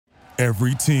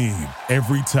Every team,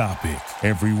 every topic,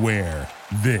 everywhere.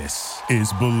 This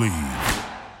is Believe.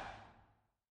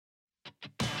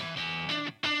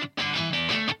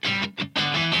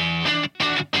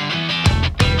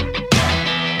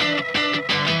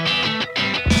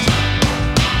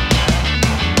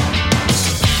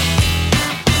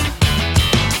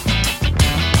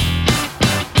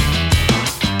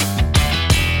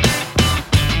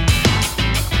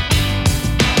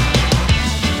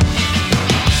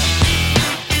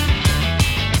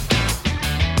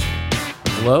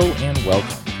 Hello and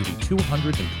welcome to the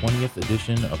 220th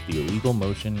edition of the Illegal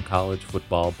Motion College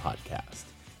Football Podcast.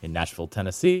 In Nashville,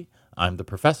 Tennessee, I'm the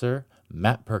professor,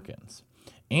 Matt Perkins.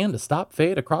 And a stop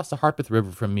fade across the Harpeth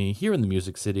River from me here in the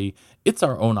Music City, it's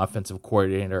our own offensive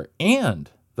coordinator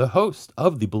and the host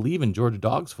of the Believe in Georgia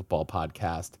Dogs Football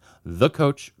Podcast, the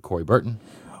coach, Corey Burton.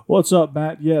 What's up,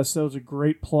 Matt? Yes, that was a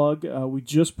great plug. We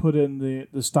just put in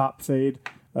the stop fade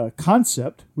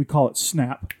concept. We call it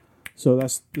snap. So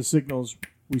that's the signals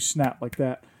we snap like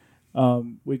that.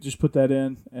 We just put that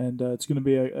in, and it's going to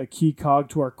be a key cog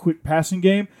to our quick passing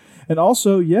game. And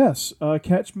also, yes,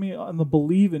 catch me on the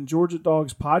Believe in Georgia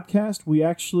Dogs podcast. We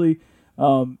actually,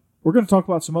 we're going to talk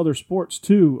about some other sports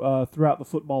too throughout the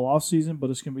football offseason, but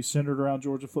it's going to be centered around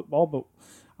Georgia football. But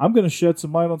I'm going to shed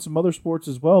some light on some other sports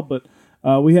as well. But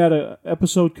we had an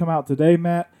episode come out today,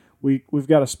 Matt. We've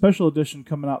got a special edition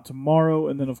coming out tomorrow,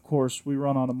 and then, of course, we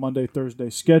run on a Monday, Thursday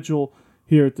schedule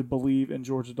here at the Believe in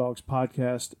Georgia Dogs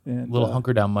podcast. And Little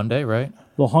Hunker Down Monday, right?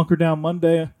 Little Hunker Down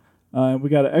Monday, and we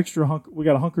got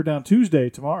a Hunker Down Tuesday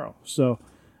tomorrow. So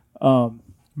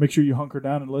make sure you hunker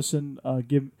down and listen.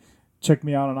 Check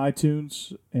me out on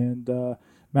iTunes, and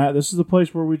Matt, this is the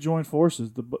place where we join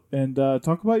forces and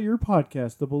talk about your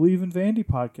podcast, the Believe in Vandy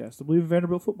podcast, the Believe in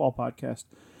Vanderbilt football podcast.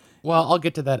 Well, I'll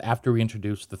get to that after we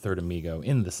introduce the third amigo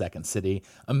in the second city,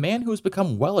 a man who has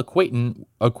become well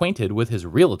acquainted with his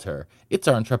realtor. It's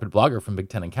our intrepid blogger from Big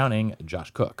Ten Accounting,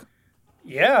 Josh Cook.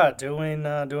 Yeah, doing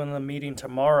the meeting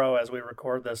tomorrow as we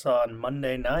record this on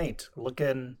Monday night.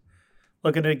 Looking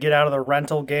to get out of the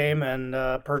rental game and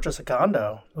purchase a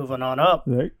condo. Moving on up.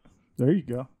 There you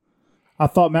go. I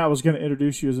thought Matt was going to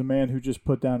introduce you as a man who just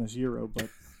put down his euro, but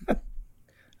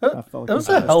I felt like that was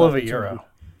a hell of a euro.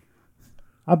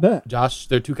 I bet. Josh,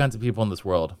 there are two kinds of people in this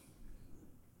world,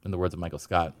 in the words of Michael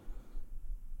Scott.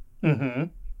 Mm-hmm.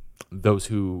 Those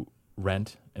who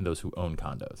rent and those who own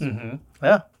condos. Mm-hmm.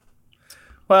 Yeah.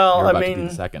 Well, You're about to be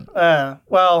the second.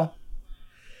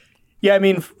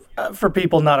 For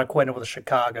people not acquainted with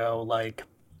Chicago, like,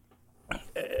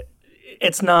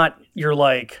 it's not your,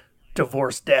 like,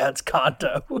 divorced dad's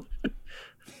condo.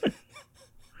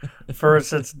 For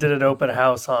instance, did an open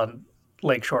house on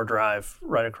Lakeshore Drive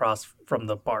right across from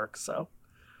the park, so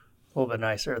a little bit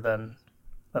nicer than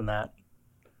that.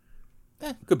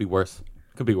 Could be worse.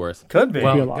 Could be.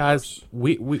 Well, guys,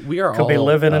 we are could all... be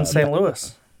living in St.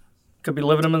 Louis. Could be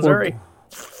living in Missouri.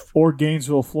 Or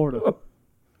Gainesville, Florida.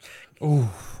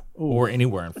 Or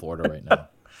anywhere in Florida right now.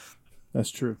 That's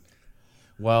true.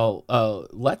 Well,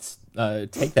 let's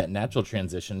take that natural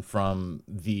transition from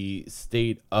the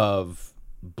state of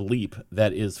bleep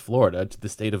that is Florida to the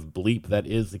state of bleep that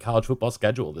is the college football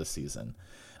schedule this season.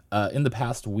 In the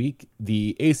past week,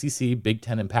 the ACC, Big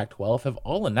Ten, and Pac-12 have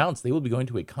all announced they will be going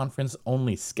to a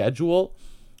conference-only schedule.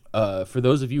 For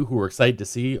those of you who are excited to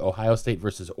see Ohio State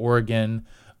versus Oregon,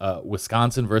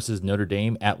 Wisconsin versus Notre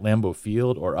Dame at Lambeau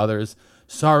Field, or others,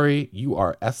 sorry, you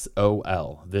are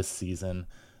SOL this season.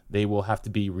 They will have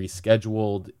to be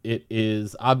rescheduled. It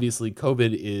is, obviously,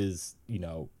 COVID is,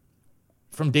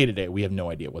 from day to day, we have no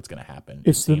idea what's going to happen.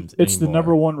 It's the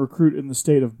number one recruit in the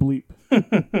state of bleep.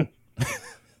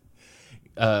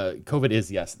 COVID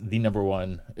is, yes, the number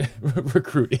one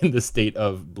recruit in the state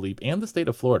of bleep and the state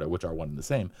of Florida, which are one and the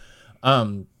same.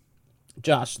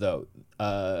 Josh, though,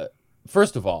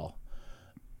 first of all,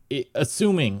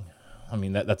 assuming,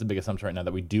 that's a big assumption right now,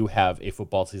 that we do have a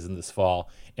football season this fall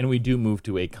and we do move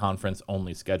to a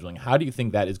conference-only scheduling, how do you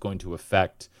think that is going to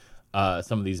affect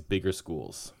some of these bigger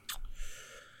schools?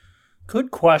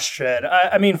 Good question.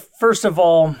 First of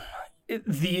all,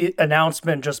 the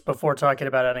announcement, just before talking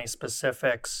about any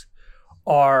specifics,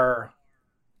 are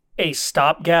a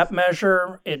stopgap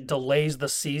measure. It delays the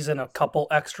season a couple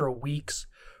extra weeks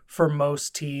for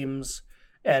most teams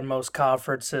and most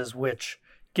conferences, which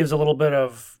gives a little bit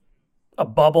of a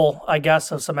bubble, I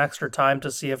guess, of some extra time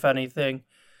to see if anything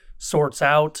sorts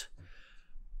out.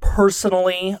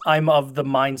 Personally, I'm of the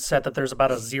mindset that there's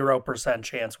about a 0%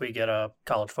 chance we get a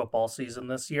college football season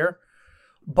this year.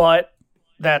 But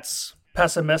that's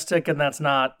pessimistic and that's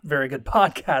not very good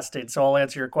podcasting. So I'll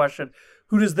answer your question.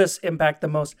 Who does this impact the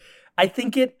most? I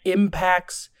think it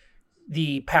impacts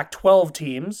the Pac-12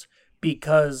 teams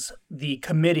because the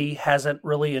committee hasn't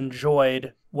really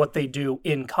enjoyed what they do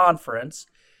in conference.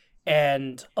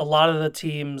 And a lot of the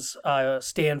teams,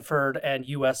 Stanford and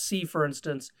USC, for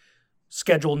instance,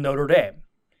 schedule Notre Dame.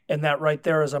 And that right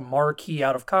there is a marquee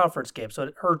out-of-conference game. So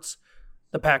it hurts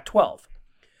the Pac-12.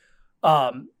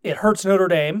 It hurts Notre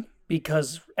Dame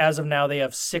because as of now they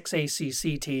have 6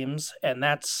 ACC teams, and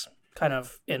that's kind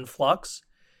of in flux.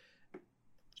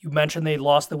 You mentioned they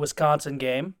lost the Wisconsin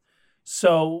game.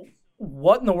 So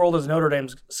what in the world is Notre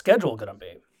Dame's schedule going to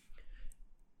be?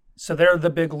 So they're the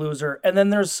big loser. And then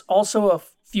there's also a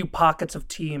few pockets of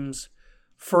teams.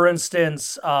 For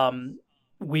instance,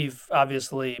 we've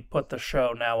obviously put the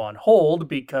show now on hold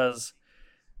because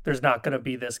there's not going to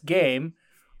be this game.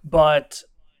 But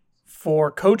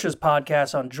for Coach's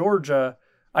podcast on Georgia,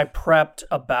 I prepped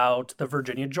about the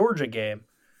Virginia-Georgia game.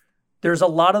 There's a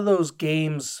lot of those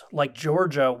games like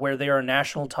Georgia where they are a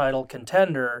national title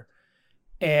contender,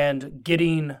 and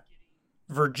getting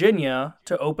Virginia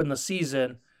to open the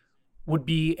season would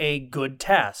be a good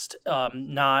test.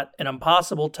 Not an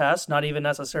impossible test, not even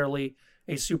necessarily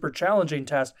a super challenging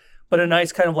test, but a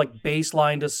nice kind of like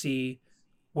baseline to see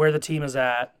where the team is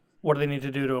at, what do they need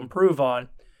to do to improve on.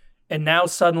 And now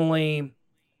suddenly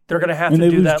they're going to have to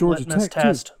do that Georgia litmus Tech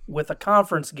test too. with a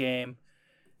conference game.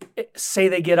 Say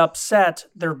they get upset,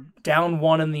 they're down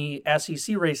one in the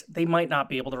SEC race, they might not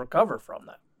be able to recover from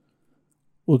that.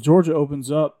 Well, Georgia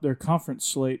opens up their conference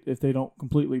slate if they don't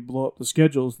completely blow up the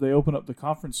schedules. They open up the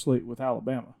conference slate with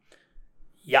Alabama.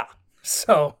 Yeah.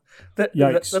 So that's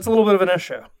Yikes. a little bit of an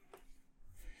issue.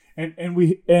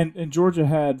 And Georgia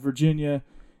had Virginia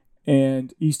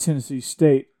and East Tennessee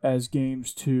State as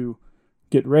games to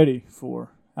get ready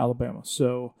for Alabama.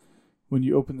 So when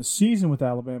you open the season with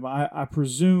Alabama, I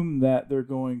presume that they're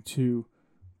going to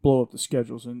blow up the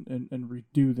schedules and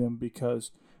redo them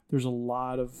because there's a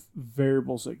lot of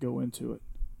variables that go into it.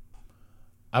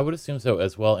 I would assume so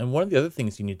as well. And one of the other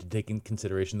things you need to take into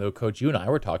consideration, though, Coach, you and I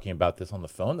were talking about this on the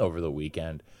phone over the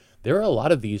weekend. There are a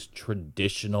lot of these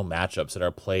traditional matchups that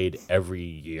are played every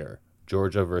year.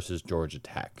 Georgia versus Georgia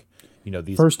Tech. You know,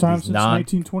 these first time these since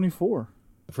 1924.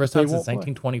 First time since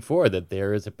 1924 that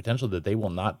there is a potential that they will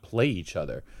not play each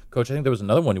other. Coach, I think there was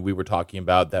another one we were talking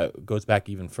about that goes back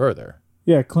even further.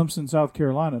 Yeah, Clemson, South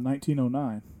Carolina,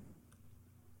 1909.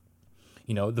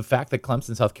 You know, the fact that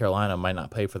Clemson, South Carolina might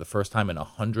not play for the first time in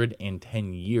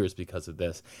 110 years because of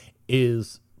this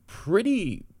is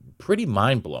pretty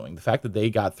mind-blowing. The fact that they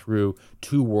got through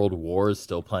 2 world wars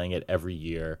still playing it every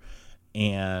year,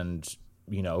 and,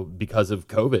 you know, because of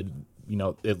COVID, you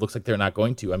know, it looks like they're not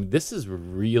going to. I mean, this is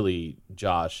really,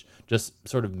 Josh, just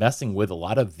sort of messing with a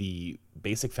lot of the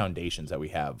basic foundations that we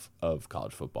have of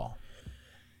college football.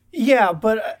 Yeah,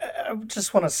 but I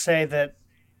just want to say that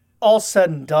all said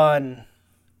and done,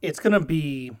 it's going to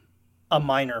be a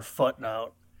minor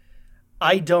footnote.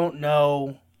 I don't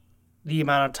know the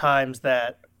amount of times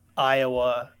that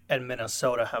Iowa and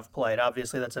Minnesota have played.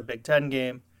 Obviously, that's a Big Ten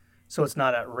game, so it's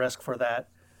not at risk for that.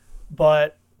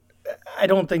 But I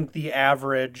don't think the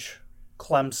average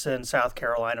Clemson, South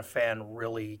Carolina fan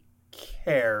really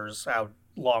cares how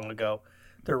long ago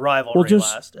their rivalry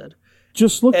lasted.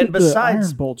 Just look at the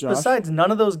Iron Bowl, Josh. Besides,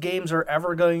 none of those games are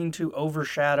ever going to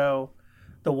overshadow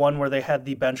the one where they had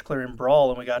the bench-clearing brawl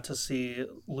and we got to see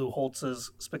Lou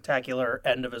Holtz's spectacular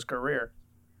end of his career.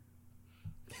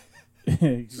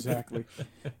 Exactly.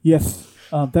 Yes,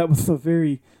 that was a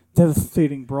very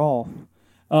devastating brawl.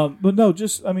 But no,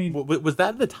 just, I mean... Was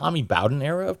that the Tommy Bowden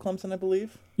era of Clemson, I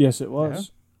believe? Yes, it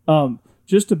was. Yeah.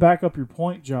 Just to back up your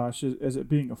point, Josh, as it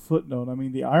being a footnote, I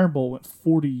mean, the Iron Bowl went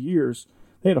 40 years.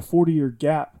 They had a 40-year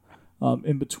gap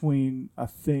in between, I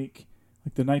think,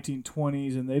 like the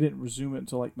 1920s, and they didn't resume it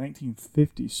until like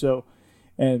 1950. So,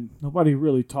 and nobody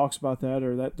really talks about that,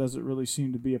 or that doesn't really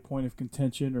seem to be a point of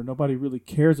contention, or nobody really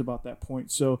cares about that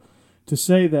point. So to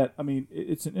say that, I mean,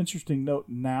 it's an interesting note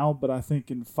now, but I think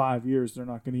in 5 years they're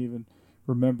not going to even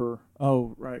remember,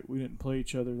 oh, right, we didn't play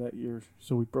each other that year,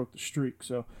 so we broke the streak.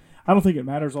 So I don't think it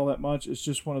matters all that much. It's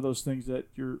just one of those things that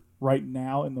you're right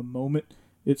now in the moment.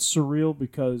 It's surreal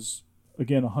because,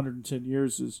 again, 110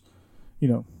 years is, you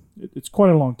know, it's quite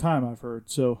a long time, I've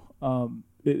heard. So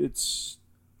it's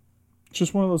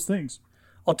just one of those things.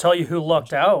 I'll tell you who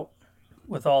lucked out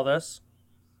with all this.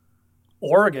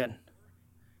 Oregon.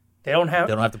 They don't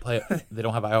have to play. They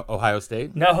don't have Ohio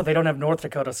State? No, they don't have North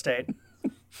Dakota State.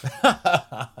 I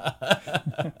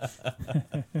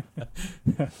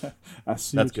see That's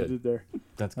what good. you did there.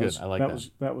 That's good. I like that.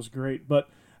 That was great. But,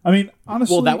 I mean,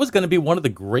 honestly... Well, that was going to be one of the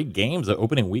great games, the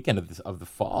opening weekend of the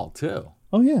fall, too.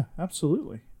 Oh, yeah,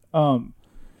 absolutely.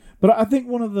 But But I think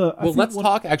one of the let's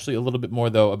talk actually a little bit more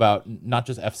though about not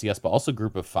just FCS but also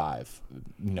Group of Five.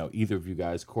 Either of you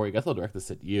guys, Corey, I guess I'll direct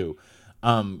this at you.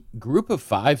 Group of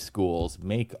Five schools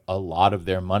make a lot of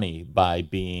their money by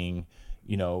being,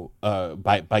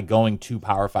 by going to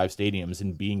Power Five stadiums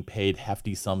and being paid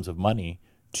hefty sums of money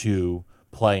to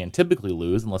play and typically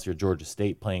lose, unless you're Georgia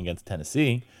State playing against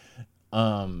Tennessee.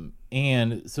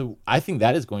 And so I think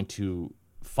that is going to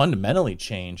fundamentally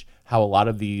change how a lot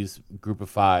of these Group of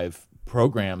Five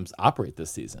programs operate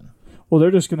this season. Well,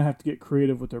 they're just going to have to get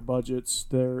creative with their budgets.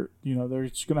 There's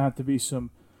going to have to be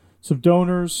some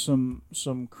donors,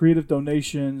 some creative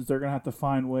donations. They're going to have to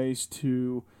find ways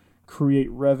to create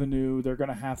revenue. They're going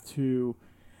to have to.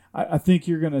 I think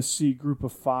you're going to see Group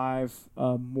of Five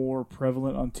more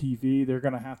prevalent on TV. They're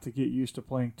going to have to get used to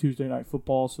playing Tuesday Night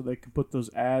Football so they can put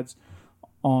those ads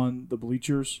on the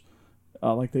bleachers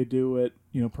like they do at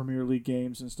Premier League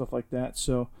games and stuff like that.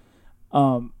 So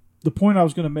the point I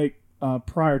was going to make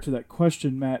prior to that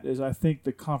question, Matt, is I think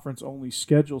the conference-only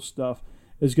schedule stuff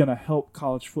is going to help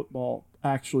college football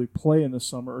actually play in the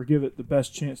summer or give it the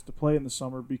best chance to play in the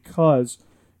summer because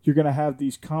you're going to have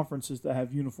these conferences that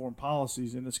have uniform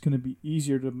policies, and it's going to be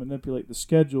easier to manipulate the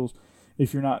schedules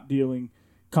if you're not dealing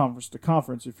conference to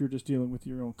conference. If you're just dealing with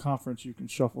your own conference, you can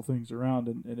shuffle things around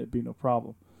and it'd be no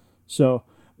problem. So,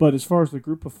 but as far as the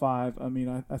Group of Five, I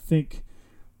mean, I think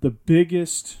the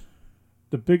biggest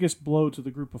blow to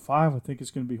the Group of Five, I think, is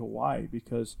going to be Hawaii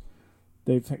because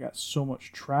they've got so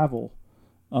much travel.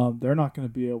 They're not going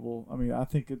to be able. I mean, I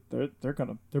think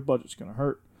their budget's going to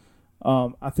hurt.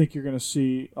 I think you're going to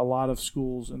see a lot of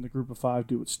schools in the Group of Five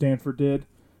do what Stanford did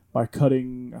by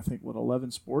cutting, I think,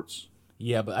 11 sports.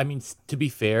 Yeah, but I mean, to be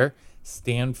fair,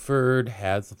 Stanford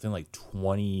had something like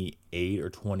 28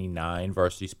 or 29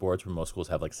 varsity sports where most schools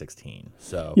have like 16.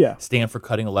 So yeah. Stanford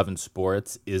cutting 11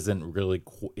 sports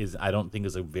I don't think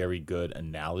is a very good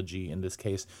analogy in this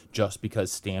case, just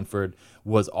because Stanford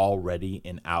was already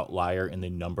an outlier in the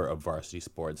number of varsity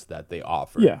sports that they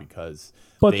offered. Yeah.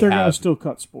 But they're going to still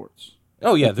cut sports.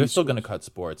 Oh, yeah, they're still going to cut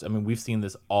sports. I mean, we've seen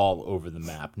this all over the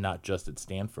map, not just at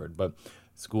Stanford, but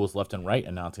schools left and right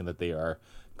announcing that they are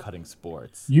cutting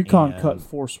sports. UConn cut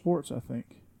 4 sports, I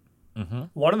think. Mm-hmm.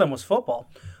 One of them was football.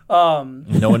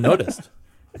 No one noticed.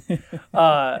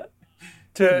 To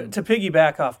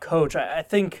piggyback off Coach, I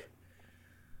think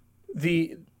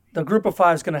the Group of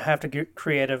Five is going to have to get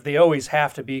creative. They always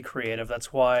have to be creative.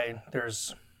 That's why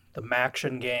there's the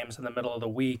Maction games in the middle of the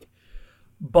week.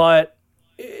 But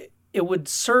it would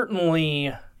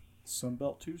certainly...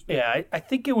 Sunbelt Tuesday. Yeah, I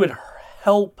think it would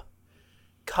help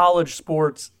college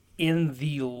sports in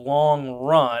the long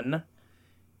run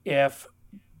if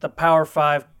the Power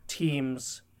Five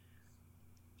teams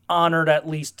honored at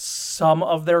least some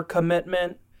of their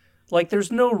commitment. Like,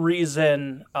 there's no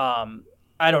reason,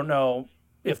 I don't know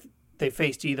if they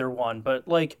faced either one, but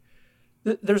like,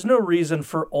 there's no reason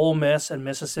for Ole Miss and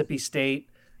Mississippi State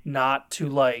not to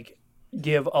like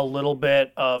give a little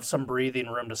bit of some breathing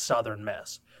room to Southern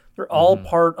Miss. They're all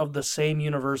part of the same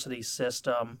university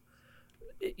system.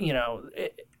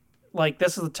 Like,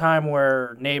 this is the time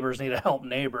where neighbors need to help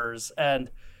neighbors, and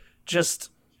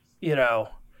just,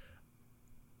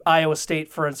 Iowa State,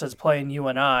 for instance, playing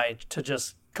UNI, to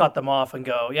just cut them off and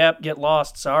go, yep, get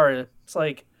lost, sorry. It's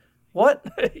like, what?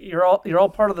 You're all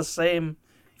part of the same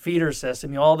feeder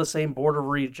system. You all the same border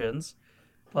regions.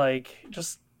 Like,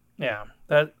 just, yeah,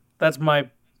 that's my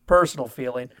personal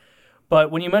feeling. But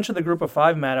when you mentioned the Group of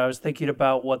Five, Matt, I was thinking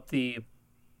about what the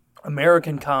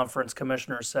American Conference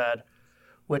commissioner said,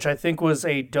 which I think was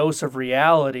a dose of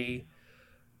reality.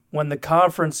 When the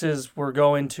conferences were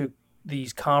going to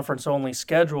these conference-only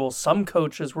schedules, some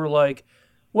coaches were like,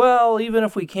 well, even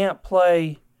if we can't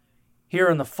play here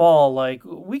in the fall, like,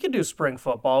 we could do spring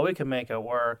football. We can make it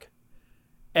work.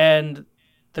 And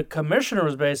the commissioner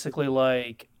was basically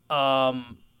like,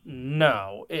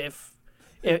 no,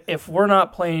 if we're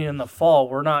not playing in the fall,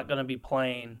 we're not going to be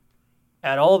playing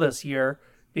at all this year,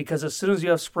 because as soon as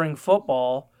you have spring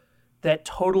football, that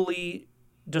totally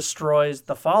destroys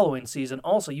the following season.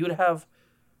 Also, you would have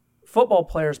football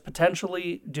players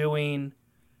potentially doing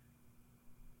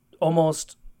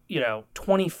almost,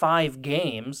 25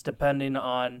 games, depending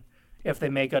on if they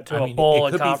make it to a bowl,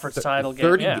 a conference title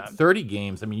game. 30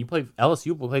 games. I mean,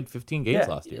 LSU played 15 games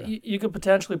last year. You could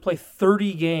potentially play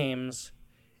 30 games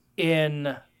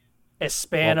in a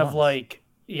span of like,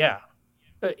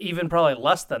 even probably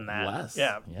less than that.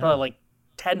 Probably like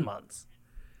 10 months.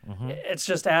 Mm-hmm. It's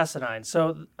just asinine.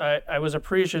 So I was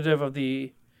appreciative of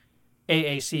the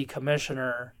AAC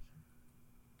commissioner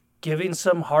giving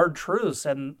some hard truths,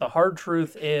 and the hard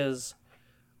truth is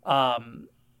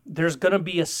there's going to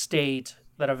be a state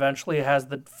that eventually has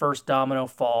the first domino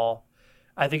fall.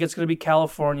 I think it's going to be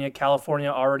California. California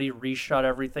already reshut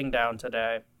everything down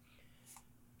today.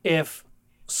 If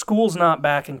school's not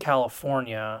back in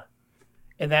California,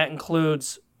 and that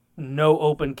includes no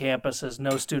open campuses,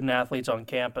 no student athletes on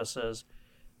campuses,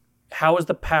 how is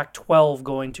the Pac-12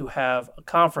 going to have a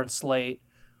conference slate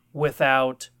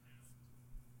without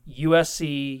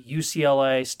USC,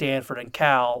 UCLA, Stanford, and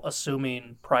Cal,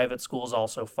 assuming private schools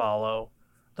also follow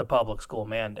the public school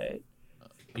mandate?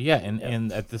 Yeah,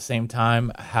 and at the same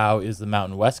time, how is the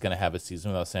Mountain West going to have a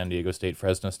season without San Diego State,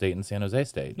 Fresno State, and San Jose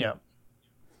State? Yeah.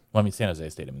 Well, I mean, San Jose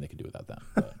State, I mean, they could do without them.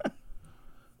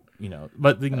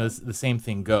 But, the same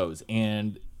thing goes.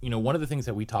 And, one of the things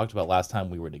that we talked about last time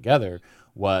we were together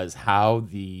was how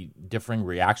the differing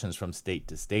reactions from state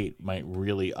to state might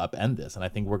really upend this. And I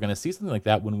think we're going to see something like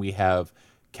that when we have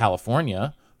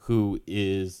California, who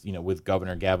is, with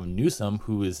Governor Gavin Newsom,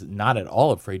 who is not at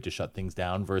all afraid to shut things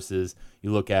down, versus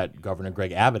you look at Governor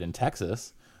Greg Abbott in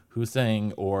Texas, who's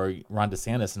saying, or Ron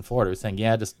DeSantis in Florida, who's saying,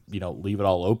 yeah, just, leave it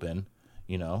all open,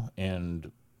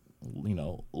 and,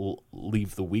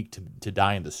 leave the weak to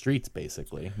die in the streets,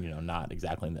 basically, not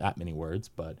exactly in that many words,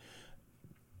 but,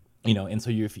 and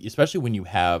so especially when you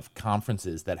have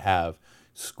conferences that have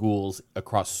schools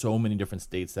across so many different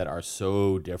states that are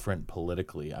so different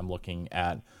politically. I'm looking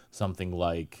at something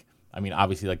like,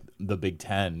 obviously, like the Big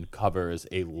Ten covers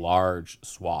a large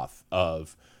swath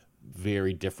of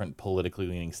very different politically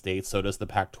leaning states. So does the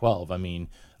Pac-12.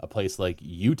 A place like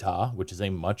Utah, which is a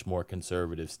much more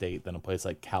conservative state than a place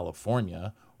like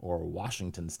California or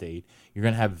Washington State, you're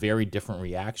going to have very different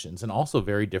reactions, and also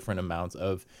very different amounts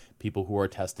of people who are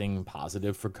testing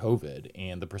positive for COVID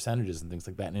and the percentages and things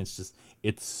like that. And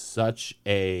it's such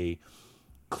a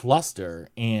cluster.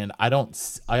 And I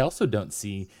also don't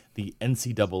see the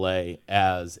NCAA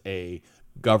as a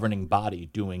governing body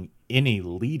doing any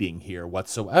leading here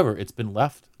whatsoever. It's been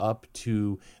left up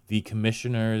to the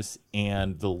commissioners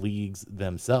and the leagues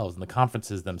themselves and the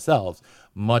conferences themselves,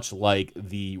 much like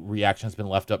the reaction has been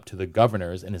left up to the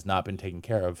governors and has not been taken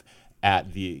care of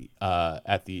at the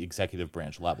executive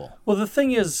branch level. Well, the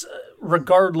thing is,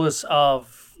 regardless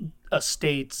of a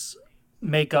state's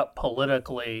makeup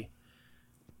politically,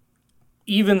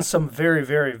 even some very,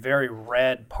 very, very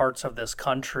red parts of this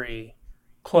country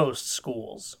closed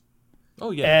schools.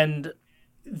 Oh, yeah. And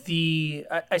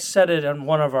I said it on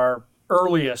one of our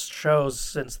earliest shows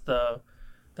since the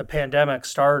pandemic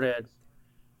started.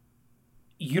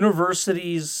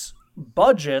 Universities'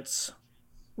 budgets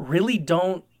really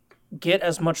don't get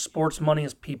as much sports money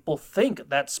as people think.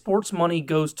 That sports money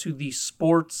goes to the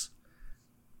sports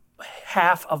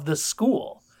half of the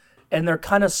school, and they're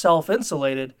kind of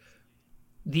self-insulated.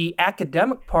 The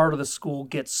academic part of the school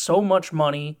gets so much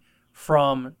money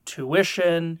from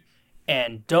tuition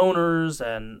and donors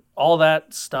and all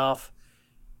that stuff.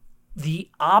 The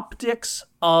optics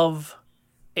of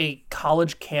a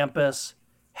college campus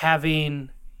having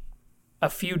a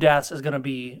few deaths is going to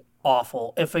be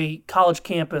awful. If a college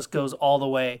campus goes all the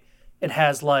way and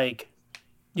has 10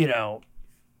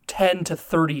 to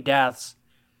 30 deaths,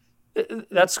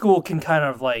 that school can kind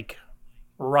of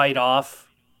write off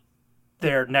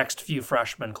their next few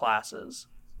freshman classes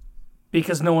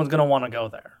because no one's going to want to go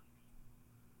there.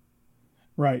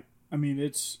 Right. I'll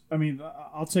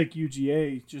take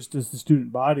UGA just as the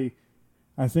student body.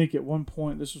 I think at one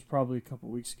point, this was probably a couple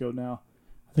weeks ago now,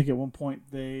 I think at one point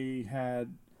they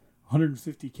had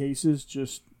 150 cases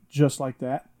just like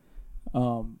that.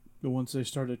 Once they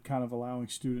started kind of allowing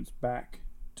students back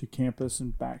to campus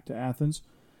and back to Athens.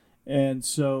 And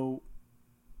so,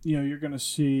 you're going to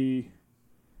see,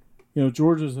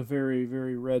 Georgia's a very,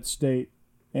 very red state,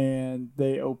 and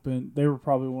they were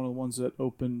probably one of the ones that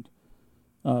opened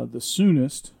the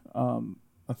soonest.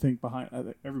 I think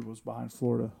everyone was behind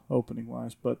Florida opening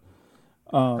wise, but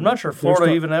I'm not sure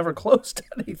Florida even ever closed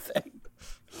anything.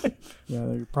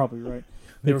 Yeah, you're probably right.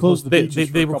 They closed the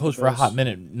beaches. They were closed for a hot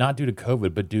minute, not due to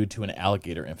COVID, but due to an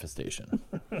alligator infestation.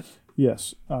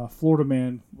 Yes, Florida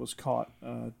man was caught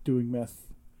doing meth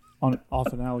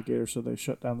off an alligator, so they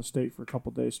shut down the state for a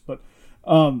couple days. But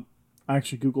I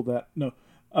actually Googled that. No,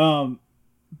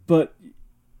 but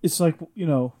it's like,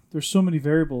 there's so many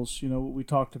variables. What we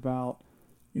talked about,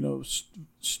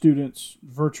 students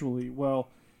virtually. Well,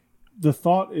 the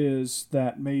thought is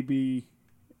that maybe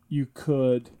you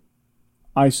could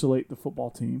isolate the football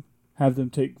team, have them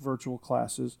take virtual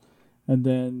classes, and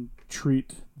then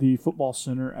treat the football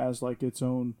center as its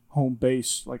own home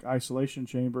base, isolation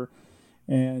chamber,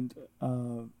 and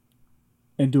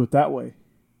do it that way,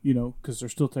 because they're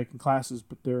still taking classes,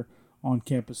 but they're on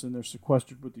campus and they're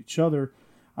sequestered with each other.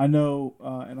 I know,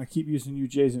 and I keep using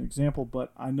UJ as an example,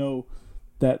 but I know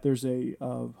that there's a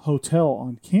hotel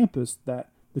on campus that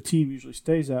the team usually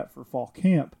stays at for fall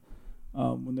camp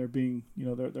when they're being,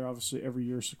 they're obviously every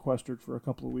year sequestered for a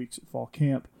couple of weeks at fall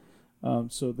camp.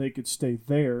 So they could stay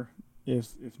there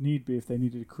if need be, if they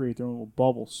needed to create their own little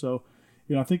bubble. So,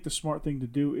 I think the smart thing to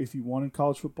do if you wanted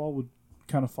college football would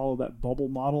kind of follow that bubble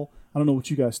model. I don't know what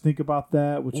you guys think about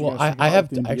that.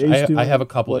 I have a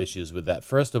couple issues with that.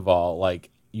 First of all, like,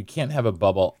 you can't have a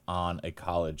bubble on a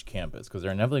college campus because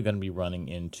they're inevitably going to be running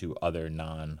into other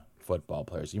non-football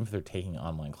players, even if they're taking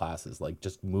online classes. Like,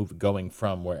 just going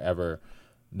from wherever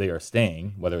they are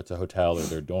staying, whether it's a hotel or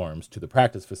their dorms, to the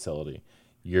practice facility,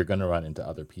 you're going to run into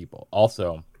other people.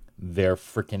 Also, they're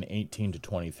freaking 18 to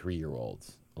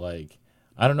 23-year-olds. Like,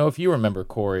 I don't know if you remember,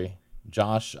 Corey,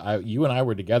 Josh, you and I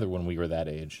were together when we were that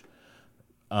age.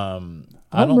 I don't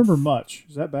remember much.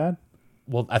 Is that bad?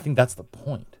 Well, I think that's the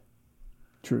point.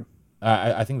 True.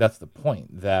 I think that's the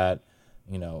point that,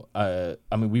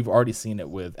 we've already seen it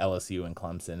with LSU and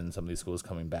Clemson and some of these schools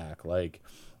coming back. Like,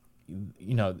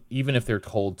 even if they're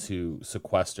told to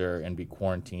sequester and be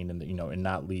quarantined and, and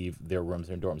not leave their rooms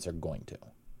and dorms, they're going to.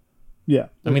 Yeah.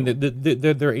 I mean,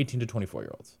 they're 18 to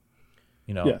 24-year-olds.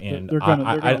 And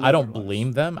I don't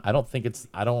blame them. I don't think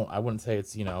I wouldn't say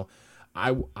it's,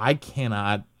 I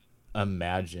cannot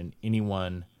imagine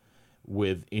anyone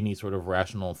with any sort of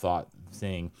rational thought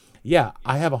saying, yeah,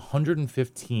 I have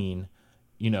 115,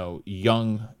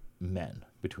 young men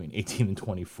between 18 and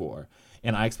 24,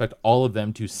 and I expect all of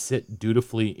them to sit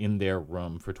dutifully in their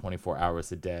room for 24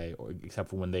 hours a day,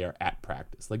 except for when they are at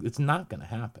practice. Like, it's not going to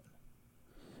happen.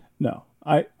 No,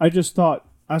 I just thought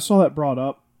I saw that brought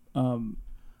up.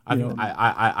 I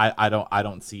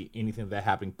don't see anything of that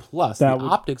happening. Plus, the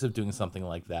optics of doing something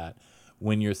like that,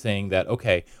 when you're saying that,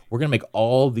 okay, we're going to make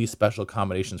all these special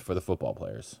accommodations for the football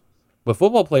players. But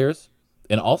football players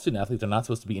and all student athletes are not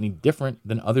supposed to be any different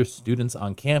than other students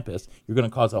on campus. You're going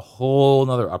to cause a whole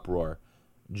nother uproar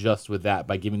just with that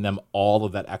by giving them all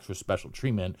of that extra special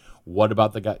treatment. What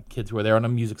about the kids who are there on a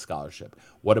music scholarship?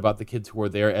 What about the kids who are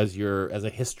there as a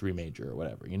history major or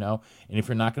whatever, And if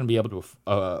you're not going to be able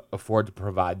to afford to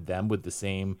provide them with the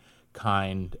same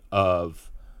kind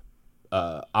of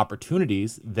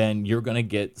opportunities, then you're going to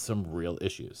get some real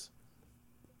issues.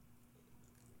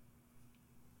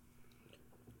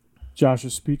 Josh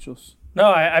is speechless.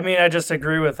 No, I just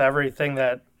agree with everything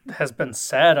that has been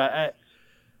said.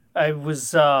 I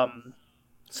was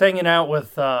hanging out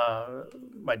with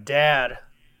my dad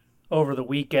over the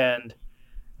weekend.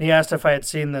 He asked if I had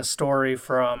seen this story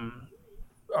from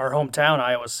our hometown,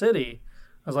 Iowa City.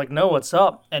 I was like, no, what's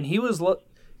up? And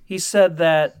he said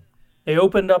that they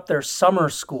opened up their summer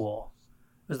school.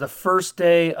 It was the first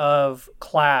day of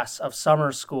class of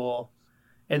summer school,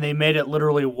 and they made it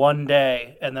literally one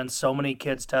day, and then so many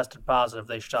kids tested positive,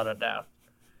 they shut it down.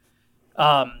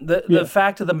 The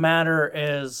fact of the matter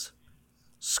is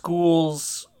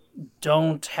schools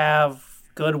don't have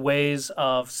good ways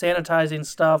of sanitizing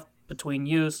stuff between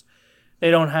use.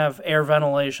 They don't have air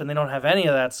ventilation. They don't have any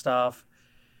of that stuff.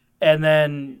 And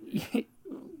then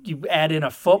you add in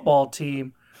a football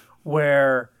team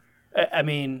where,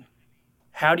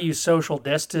 how do you social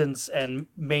distance and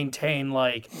maintain,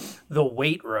 like, the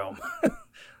weight room?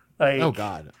 Oh,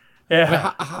 God.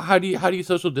 Yeah. How do you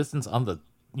social distance on the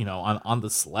on the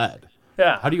sled?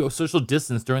 Yeah. How do you social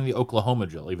distance during the Oklahoma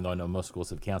drill? Even though I know most schools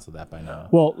have canceled that by now.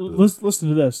 Well, listen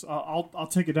to this. I'll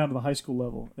take it down to the high school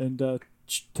level and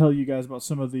tell you guys about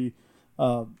some of the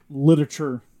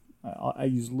literature. I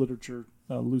use literature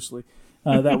loosely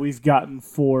that we've gotten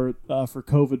for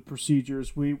COVID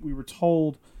procedures. We were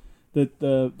told that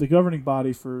the governing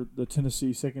body for the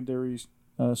Tennessee secondary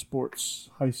sports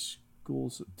high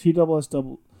schools,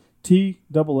 TSSAA.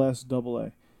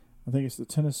 I think it's the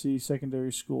Tennessee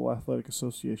Secondary School Athletic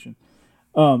Association.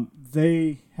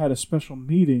 They had a special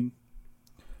meeting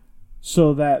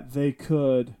so that they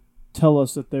could tell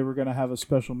us that they were going to have a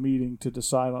special meeting to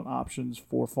decide on options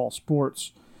for fall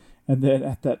sports. And then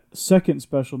at that second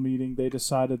special meeting, they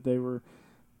decided they were,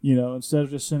 instead of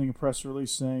just sending a press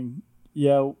release saying,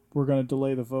 yeah, we're going to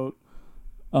delay the vote,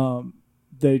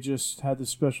 they just had this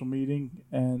special meeting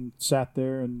and sat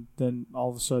there, and then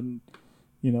all of a sudden,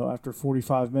 after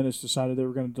 45 minutes, decided they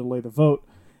were going to delay the vote.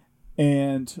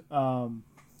 And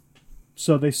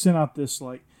so they sent out this,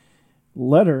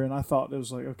 letter, and I thought it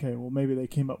was like, okay, well, maybe they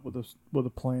came up with a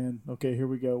plan. Okay, here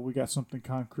we go. We got something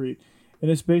concrete. And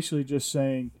it's basically just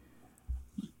saying,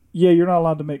 yeah, you're not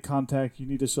allowed to make contact. You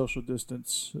need a social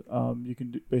distance. You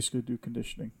can basically do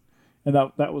conditioning. And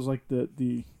that was like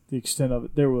the extent of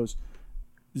it. There was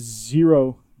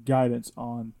zero guidance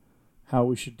on how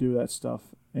we should do that stuff.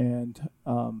 And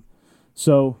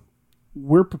so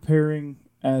we're preparing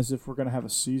as if we're going to have a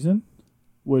season,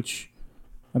 which,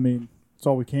 I mean, it's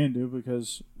all we can do,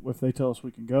 because if they tell us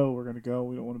we can go, we're going to go.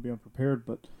 We don't want to be unprepared.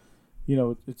 But,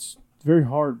 it's very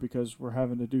hard because we're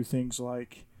having to do things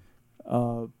like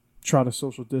try to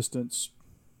social distance.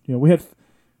 We had,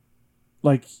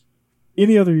 like,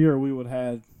 any other year we would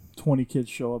have had 20 kids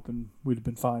show up and we'd have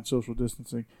been fine social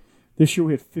distancing. This year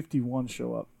we had 51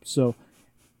 show up. So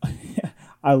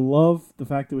I love the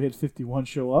fact that we had 51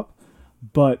 show up,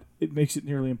 but it makes it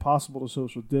nearly impossible to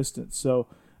social distance. So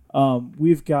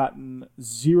we've gotten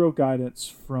zero guidance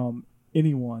from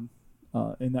anyone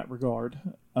in that regard.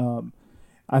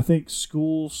 I think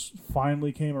schools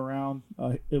finally came around,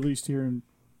 at least here in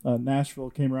Nashville,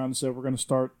 came around and said we're going to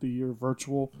start the year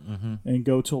virtual and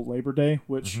go till Labor Day,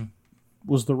 which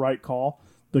was the right call.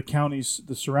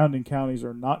 The surrounding counties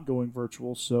are not going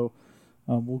virtual, so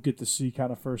we'll get to see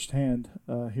kind of firsthand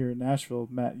here in Nashville.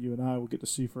 Matt, you and I will get to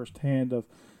see firsthand of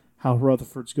how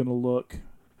Rutherford's going to look.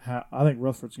 I think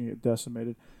Rutherford's going to get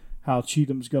decimated. How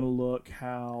Cheatham's going to look,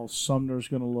 how Sumner's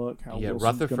going to look, how Wilson's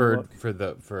Rutherford going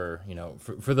to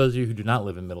look. For those of you who do not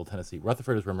live in Middle Tennessee,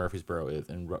 Rutherford is where Murfreesboro is,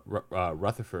 and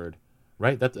Rutherford,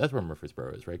 right? That's where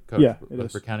Murfreesboro is, right? Yeah, it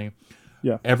Rutherford is. County.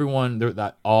 Yeah, everyone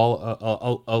that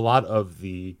a lot of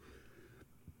the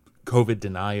COVID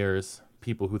deniers,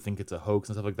 people who think it's a hoax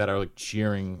and stuff like that, are like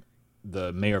cheering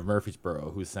the mayor of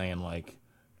Murfreesboro, who's saying like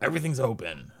everything's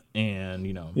open, and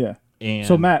yeah. And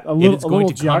so Matt, it's going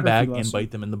to come geography back lesson. and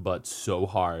bite them in the butt so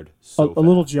hard. A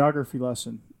little geography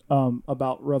lesson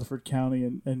about Rutherford County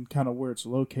and kind of where it's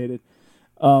located.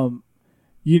 I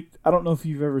don't know if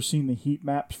you've ever seen the heat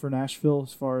maps for Nashville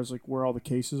as far as like where all the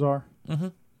cases are.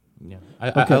 Yeah,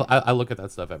 I look at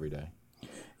that stuff every day.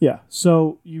 Yeah,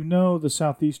 so the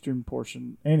southeastern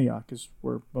portion, Antioch, is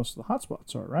where most of the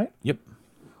hotspots are, right? Yep.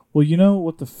 Well,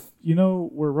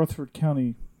 where Rutherford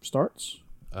County starts?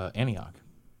 Antioch.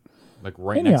 Like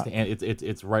right Antioch. next to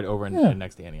it's right over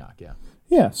next to Antioch, yeah.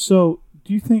 Yeah. So,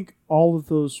 do you think all of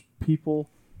those people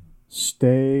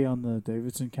stay on the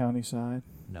Davidson County side?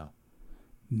 No.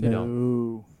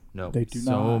 No, they do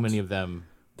so not. So many of them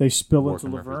they spill work into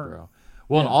in Laverne. Murfreesboro.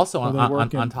 Well, and also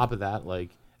on top of that,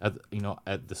 like at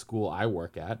the school I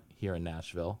work at here in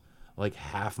Nashville, like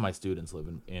half my students live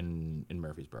in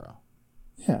Murfreesboro.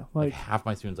 Yeah, like half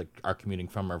my students are commuting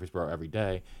from Murfreesboro every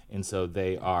day, and so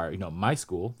they are. My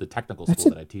school, the technical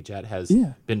school that I teach at, has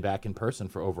been back in person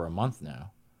for over a month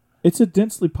now. It's a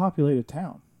densely populated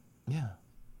town. Yeah,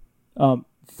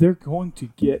 they're going to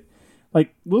get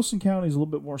like Wilson County is a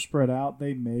little bit more spread out.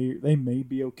 They may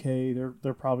be okay.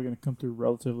 They're probably going to come through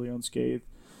relatively unscathed.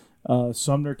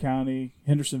 Sumner County,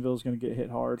 Hendersonville is going to get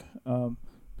hit hard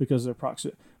because of their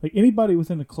like anybody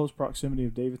within a close proximity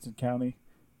of Davidson County.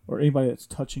 Or anybody that's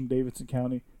touching Davidson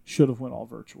County should have went all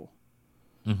virtual.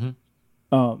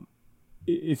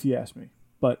 If you ask me,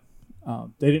 but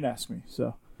they didn't ask me.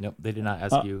 So nope, they did not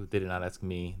ask you. They did not ask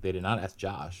me. They did not ask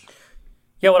Josh.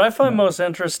 Yeah, what I find most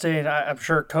interesting, I'm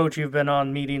sure, Coach, you've been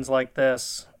on meetings like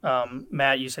this.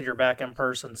 Matt, you said you're back in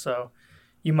person, so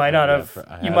you might not have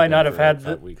had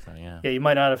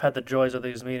the joys of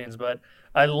these meetings. But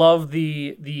I love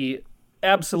the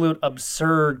absolute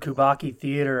absurd Kubaki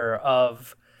theater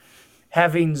of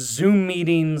having Zoom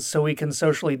meetings so we can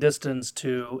socially distance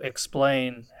to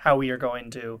explain how we are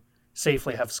going to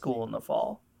safely have school in the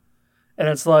fall. And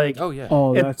it's like,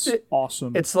 that's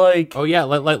awesome. It's like,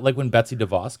 like when Betsy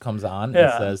DeVos comes on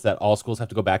and says that all schools have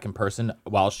to go back in person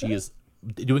while she is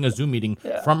doing a Zoom meeting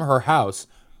from her house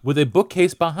with a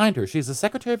bookcase behind her. She's the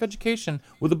Secretary of Education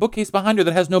with a bookcase behind her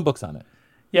that has no books on it.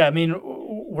 Yeah, I mean,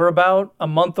 we're about a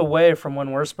month away from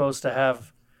when we're supposed to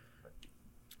have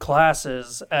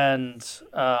classes, and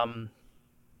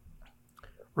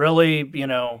really,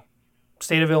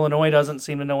 state of Illinois doesn't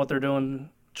seem to know what they're doing.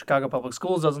 Chicago Public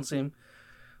Schools doesn't seem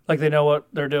like they know what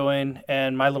they're doing,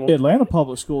 and my little Atlanta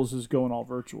Public Schools is going all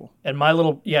virtual. And my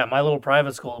little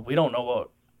private school, we don't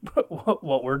know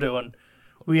what we're doing.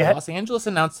 Los Angeles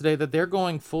announced today that they're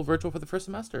going full virtual for the first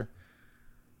semester.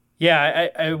 Yeah,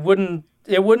 it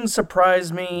wouldn't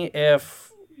surprise me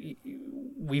if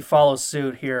we follow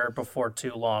suit here before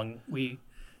too long.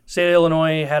 State of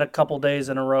Illinois had a couple days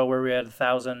in a row where we had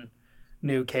 1,000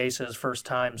 new cases, first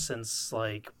time since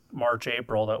like March,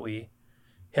 April that we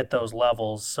hit those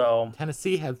levels. So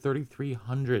Tennessee had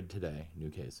 3,300 today, new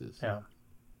cases. Yeah.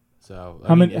 So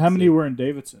how many were in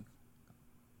Davidson?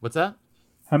 What's that?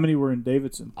 How many were in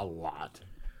Davidson? A lot.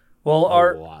 Well,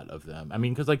 a lot of them. I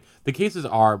mean, because like the cases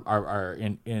are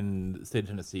in the state of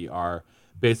Tennessee are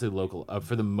basically local.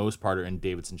 For the most part, are in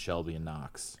Davidson, Shelby, and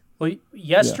Knox. Well,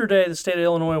 yesterday the state of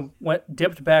Illinois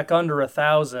dipped back under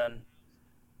 1,000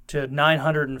 to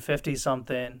 950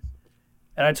 something.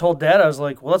 And I told Dad, I was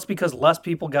like, well, that's because less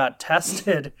people got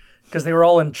tested because they were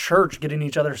all in church getting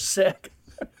each other sick.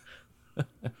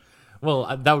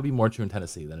 Well, that would be more true in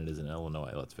Tennessee than it is in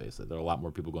Illinois. Let's face it. There are a lot more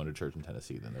people going to church in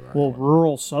Tennessee than there are. Well,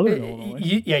 rural southern Illinois.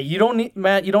 You don't need,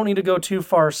 Matt. You don't need to go too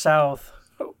far south,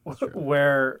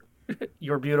 where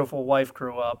your beautiful wife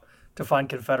grew up, to find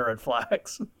Confederate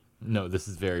flags. No, this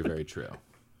is very, very true.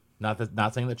 Not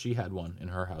saying that she had one in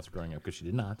her house growing up, because she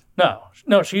did not.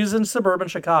 No, she's in suburban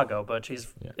Chicago, but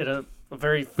she's in a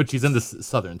very. But she's in the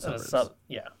southern suburbs.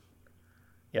 Yeah,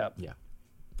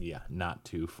 not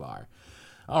too far.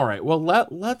 All right, well,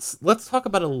 let's talk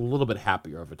about a little bit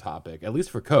happier of a topic, at least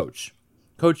for Coach.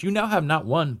 Coach, you now have not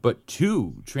one, but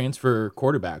two transfer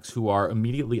quarterbacks who are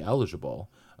immediately eligible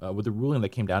with the ruling that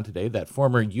came down today that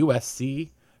former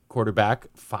USC quarterback,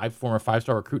 former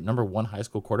five-star recruit, number one high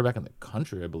school quarterback in the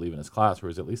country, I believe, in his class, where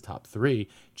he's at least top three,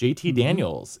 JT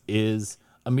Daniels is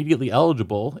immediately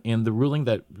eligible. And the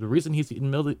reason he's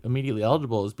immediately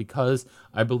eligible is because,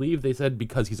 I believe they said,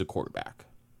 because he's a quarterback.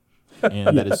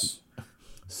 And that is...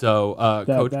 So,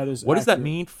 Coach, what does that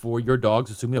mean for your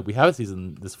Dogs, assuming that we have a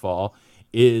season this fall?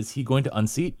 Is he going to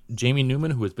unseat Jamie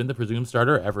Newman, who has been the presumed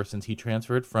starter ever since he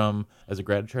transferred as a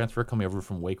grad transfer coming over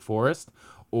from Wake Forest?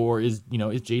 Or is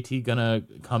JT going to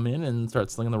come in and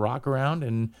start slinging the rock around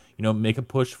and, make a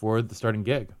push for the starting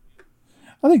gig?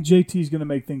 I think JT is going to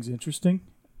make things interesting.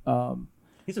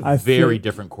 He's a very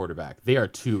different quarterback. They are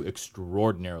two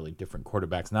extraordinarily different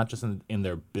quarterbacks, not just in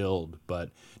their build,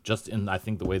 but just in, I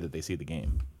think, the way that they see the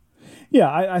game.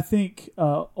 Yeah, I think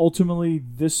ultimately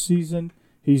this season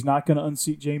he's not going to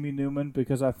unseat Jamie Newman,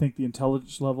 because I think the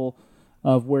intelligence level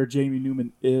of where Jamie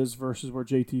Newman is versus where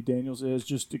JT Daniels is,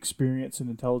 just experience and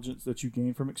intelligence that you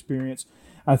gain from experience.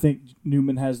 I think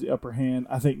Newman has the upper hand.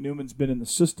 I think Newman's been in the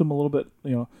system a little bit,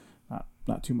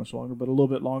 not too much longer, but a little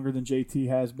bit longer than JT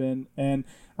has been. And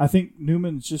I think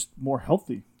Newman's just more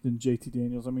healthy than JT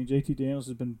Daniels. I mean, JT Daniels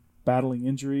has been battling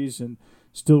injuries and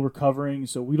still recovering,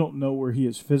 so we don't know where he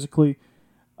is physically.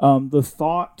 The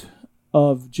thought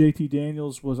of JT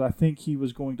Daniels was, I think he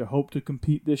was going to hope to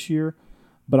compete this year,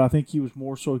 but I think he was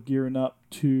more so gearing up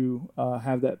to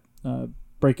have that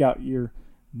breakout year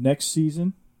next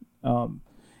season, and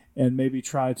maybe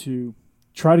try to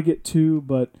get two,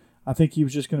 but I think he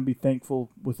was just going to be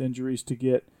thankful with injuries to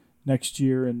get next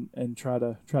year and try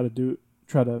to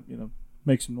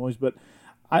make some noise. But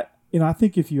I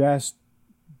think if you asked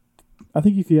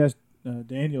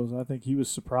Daniels, I think he was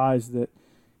surprised that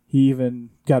he even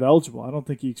got eligible. I don't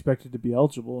think he expected to be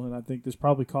eligible, and I think this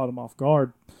probably caught him off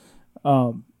guard.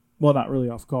 Well, not really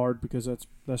off guard, because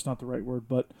that's not the right word,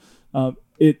 but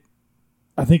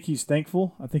I think he's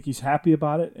thankful. I think he's happy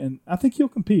about it, and I think he'll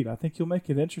compete. I think he'll make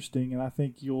it interesting, and I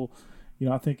think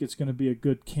I think it's going to be a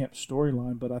good camp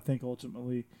storyline. But I think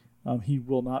ultimately he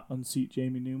will not unseat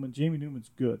Jamie Newman. Jamie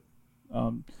Newman's good,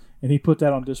 and he put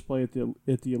that on display at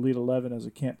the Elite 11 as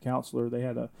a camp counselor.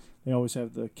 They always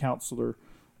have the counselor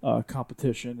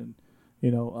competition,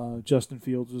 and Justin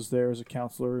Fields was there as a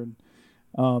counselor, and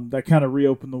that kind of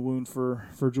reopened the wound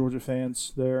for Georgia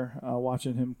fans there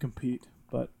watching him compete.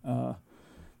 But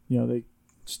they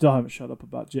still haven't shut up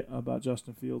about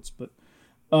Justin Fields. But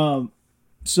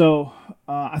so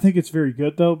I think it's very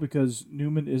good, though, because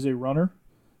Newman is a runner.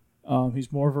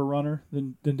 He's more of a runner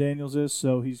than Daniels is,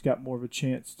 so he's got more of a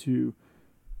chance to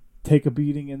take a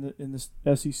beating in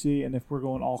the SEC. And if we're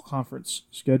going all conference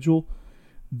schedule,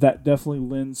 that definitely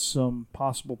lends some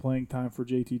possible playing time for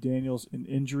JT Daniels in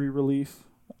injury relief.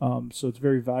 So it's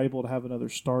very valuable to have another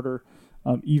starter,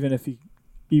 even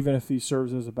if he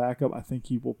serves as a backup. I think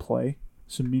he will play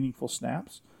some meaningful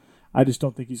snaps. I just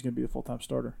don't think he's going to be a full-time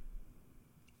starter.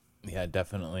 Yeah,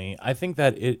 definitely. I think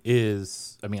that it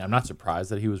is. I mean, I'm not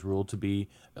surprised that he was ruled to be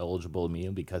eligible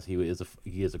immediately, because he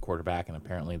is a quarterback, and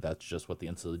apparently that's just what the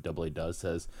NCAA does.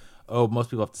 Says, oh, most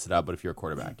people have to sit out, but if you're a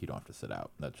quarterback, you don't have to sit out.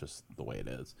 That's just the way it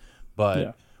is. But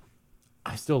yeah.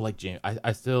 I still like James.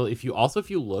 I still, if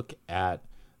you look at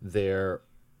their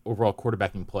overall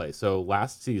quarterbacking play. So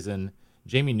last season,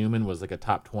 Jamie Newman was like a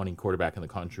top 20 quarterback in the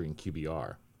country in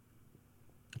QBR.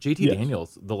 JT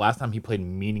Daniels, the last time he played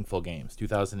meaningful games,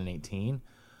 2018,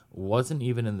 wasn't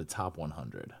even in the top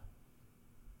 100.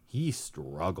 He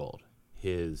struggled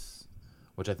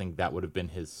which I think that would have been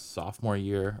his sophomore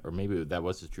year, or maybe that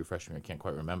was his true freshman year. I can't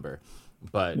quite remember.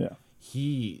 But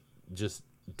he just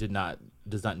does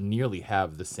not nearly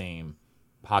have the same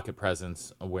pocket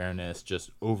presence, awareness, just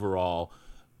overall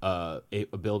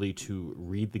ability to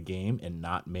read the game and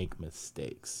not make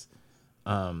mistakes.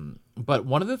 But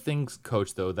one of the things,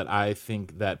 Coach, though, that I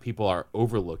think that people are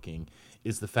overlooking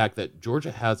is the fact that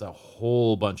Georgia has a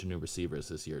whole bunch of new receivers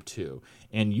this year too,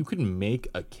 and you can make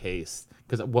a case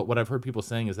because what I've heard people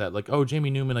saying is that like, oh, Jamie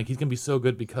Newman, like he's gonna be so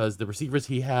good because the receivers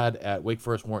he had at Wake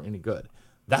Forest weren't any good.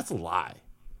 That's a lie.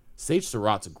 Sage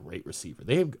Surratt's a great receiver.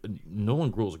 They have Nolan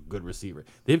Gruel's a good receiver.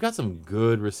 They've got some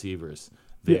good receivers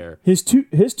there. Yeah.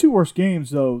 His two worst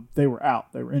games though, they were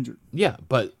out. They were injured. Yeah,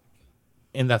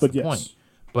 and that's the point.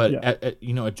 But at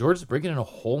Georgia's bringing in a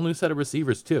whole new set of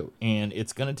receivers too, and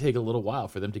it's going to take a little while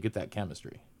for them to get that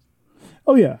chemistry.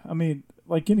 Oh yeah, I mean,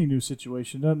 like any new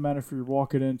situation, doesn't matter if you're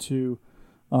walking into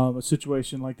a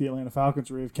situation like the Atlanta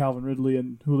Falcons where you have Calvin Ridley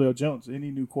and Julio Jones.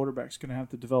 Any new quarterback's going to have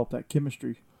to develop that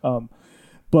chemistry.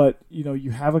 But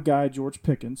you have a guy, George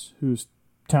Pickens, who's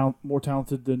more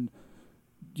talented than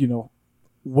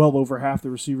well over half the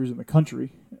receivers in the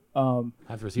country. Half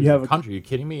the receivers in the country? Are you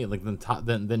kidding me? Like then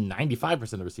 95%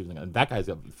 of the receivers in the country. That guy's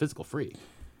got physical freak.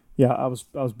 Yeah, I was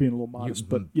being a little modest,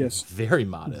 but yes, very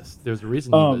modest. There's a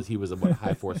reason he was a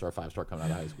high 4-star, 5-star coming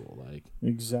out of high school. Like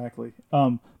exactly.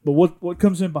 But what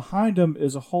comes in behind him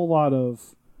is a whole lot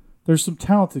of. There's some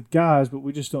talented guys, but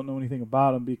we just don't know anything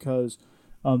about them because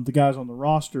the guys on the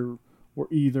roster were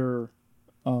either.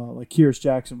 Like Kearis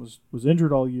Jackson was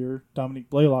injured all year. Dominique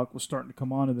Blaylock was starting to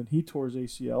come on, and then he tore his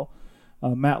ACL.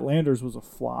 Matt Landers was a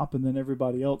flop, and then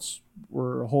everybody else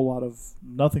were a whole lot of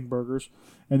nothing burgers.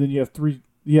 And then you have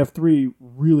three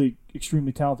really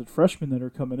extremely talented freshmen that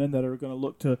are coming in that are going to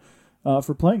look to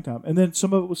for playing time. And then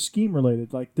some of it was scheme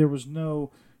related. Like there was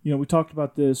no, we talked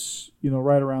about this,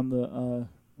 right around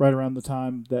the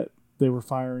time that they were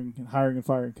hiring and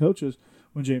firing coaches.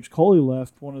 When James Coley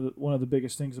left, one of the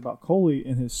biggest things about Coley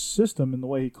and his system and the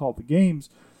way he called the games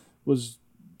was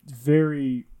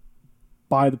very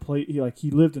by the play. He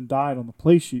lived and died on the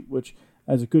play sheet, which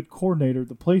as a good coordinator,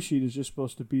 the play sheet is just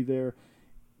supposed to be there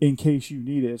in case you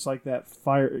need it. It's like that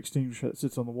fire extinguisher that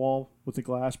sits on the wall with the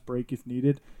glass, break if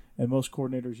needed, and most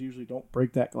coordinators usually don't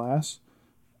break that glass.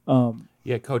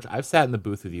 Yeah, Coach, I've sat in the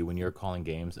booth with you when you're calling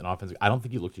games and offense. I don't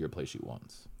think you looked at your play sheet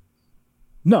once.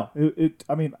 No,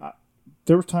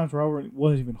 there were times where I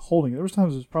wasn't even holding it. There was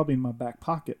times it was probably in my back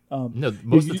pocket. No,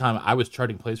 most of the time I was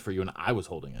charting plays for you and I was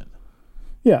holding it.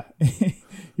 Yeah.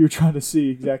 You were trying to see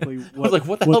exactly what. I was like,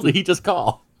 what the hell did he just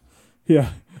call? Yeah.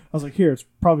 I was like, here, it's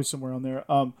probably somewhere on there.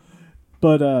 I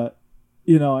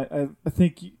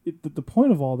think the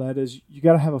point of all that is you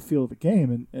got to have a feel of the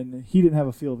game, and he didn't have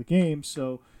a feel of the game,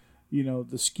 so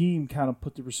the scheme kind of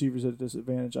put the receivers at a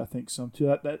disadvantage. I think some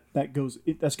too.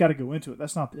 That's got to go into it.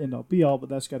 That's not the end all be all, but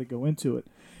that's got to go into it.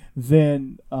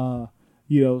 Then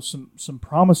some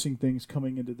promising things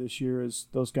coming into this year is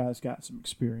those guys got some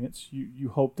experience. You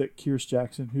hope that Kearis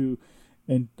Jackson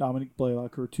and Dominique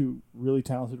Blaylock are two really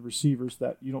talented receivers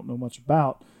that you don't know much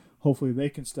about. Hopefully they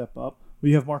can step up.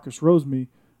 We have Marcus Rosemy,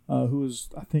 who is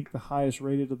I think the highest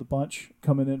rated of the bunch,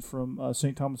 coming in from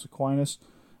St. Thomas Aquinas.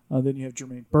 Then you have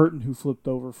Jermaine Burton, who flipped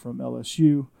over from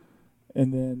LSU.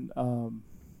 And then,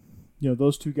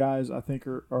 those two guys I think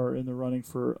are in the running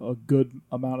for a good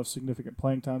amount of significant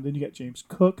playing time. Then you got James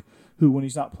Cook, who when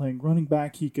he's not playing running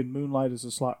back, he can moonlight as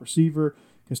a slot receiver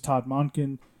because Todd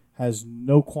Monken has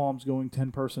no qualms going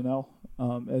 10 personnel,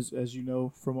 as you know,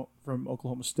 from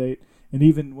Oklahoma State. And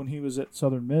even when he was at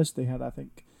Southern Miss, they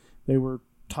were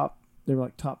top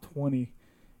 20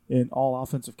 in all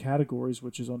offensive categories,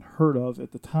 which is unheard of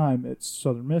at the time at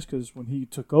Southern Miss because when he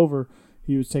took over,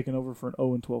 he was taking over for an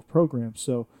 0-12 program.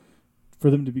 So for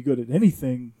them to be good at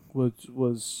anything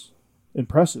was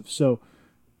impressive. So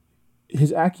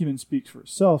his acumen speaks for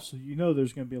itself, so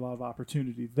there's going to be a lot of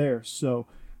opportunity there. So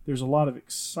there's a lot of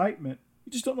excitement.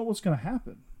 You just don't know what's going to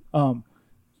happen.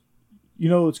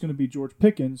 It's going to be George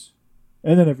Pickens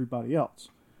and then everybody else.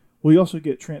 We also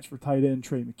get transfer tight end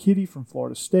Trey McKitty from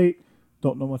Florida State.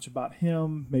 Don't know much about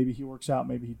him. Maybe he works out,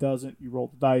 maybe he doesn't. You roll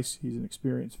the dice. He's an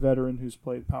experienced veteran who's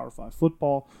played Power 5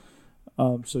 football.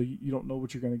 So you don't know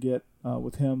what you're going to get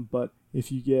with him. But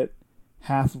if you get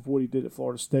half of what he did at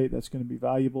Florida State, that's going to be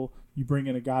valuable. You bring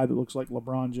in a guy that looks like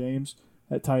LeBron James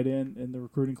at tight end in the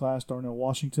recruiting class, Darnell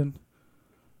Washington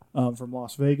from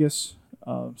Las Vegas.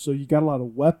 So you got a lot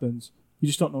of weapons. You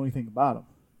just don't know anything about them.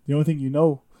 The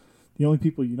only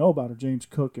people you know about are James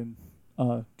Cook and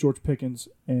George Pickens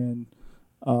and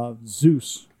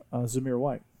Zeus, Zamir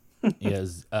White.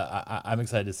 Yes, I'm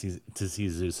excited to see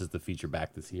Zeus as the feature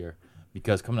back this year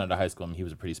because coming out of high school, he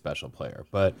was a pretty special player.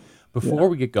 But before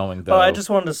we get going, though, I just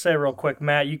wanted to say real quick,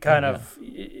 Matt, you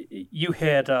you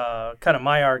hit kind of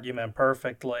my argument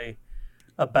perfectly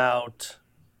about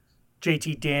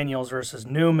JT Daniels versus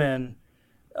Newman.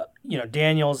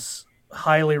 Daniels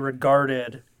highly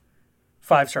regarded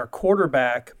 5-star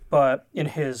quarterback, but in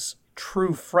his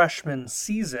true freshman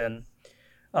season,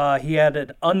 he had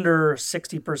an under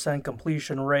 60%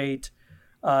 completion rate,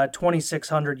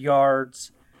 2,600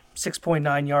 yards,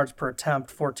 6.9 yards per attempt,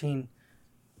 14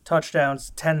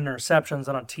 touchdowns, 10 interceptions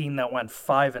on a team that went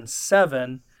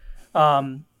 5-7.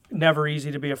 Never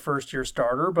easy to be a first-year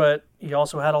starter, but he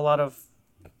also had a lot of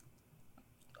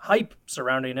hype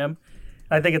surrounding him.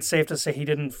 And I think it's safe to say he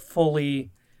didn't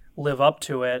fully live up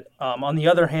to it. On the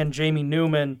other hand, Jamie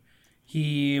Newman,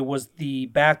 he was the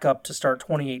backup to start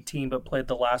 2018, but played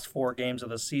the last 4 games of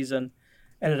the season.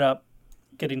 Ended up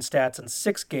getting stats in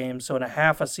 6 games, so in a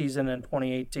half a season in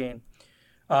 2018.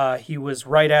 He was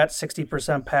right at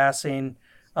 60% passing,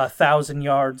 1,000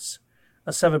 yards,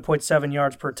 7.7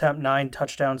 yards per attempt, 9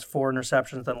 touchdowns, 4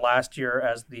 interceptions than last year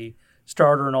as the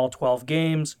starter in all 12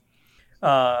 games.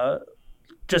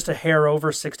 Just a hair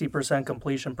over 60%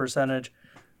 completion percentage,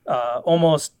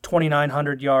 almost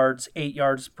 2,900 yards, 8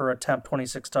 yards per attempt,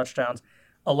 26 touchdowns,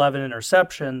 11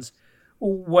 interceptions.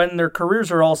 When their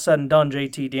careers are all said and done,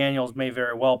 JT Daniels may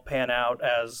very well pan out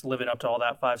as living up to all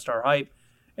that 5-star hype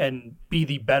and be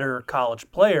the better college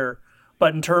player.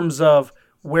 But in terms of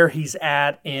where he's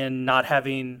at in not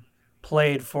having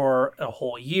played for a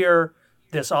whole year,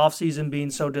 this offseason being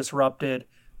so disrupted,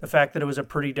 the fact that it was a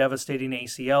pretty devastating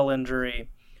ACL injury.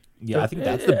 Yeah, I think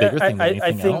that's the bigger thing than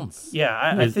anything else. Yeah,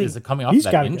 I think is it coming off He's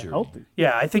that got to get injury. healthy.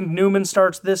 Yeah, I think Newman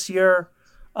starts this year,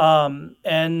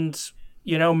 and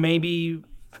maybe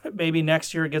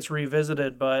next year it gets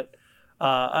revisited. But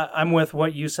I'm with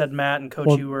what you said, Matt and Coach.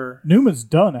 Well, you were Newman's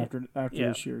done after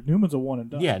this year. Newman's a one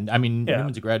and done. Yeah, I mean, Yeah.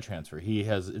 Newman's a grad transfer.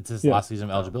 It's his Yeah. last season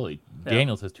of eligibility.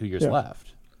 Daniels has 2 years Yeah.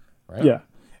 left, right? Yeah.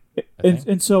 think.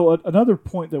 And so another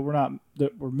point that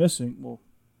we're missing. Well,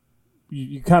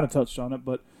 you kind of touched on it,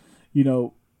 but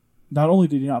not only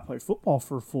did he not play football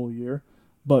for a full year,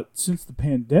 but since the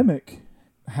pandemic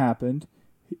happened,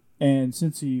 and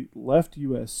since he left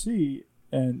USC,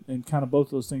 and kind of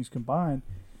both those things combined,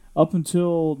 up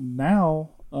until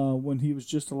now, when he was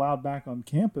just allowed back on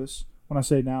campus. When I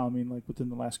say now, I mean like within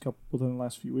the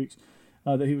last few weeks,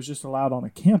 that he was just allowed on a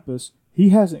campus. He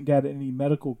hasn't got any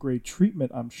medical grade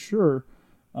treatment, I'm sure,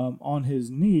 on his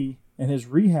knee and his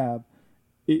rehab.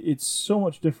 It's so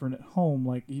much different at home.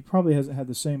 Like, he probably hasn't had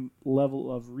the same level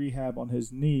of rehab on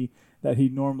his knee that he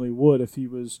normally would if he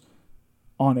was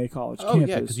on a college campus.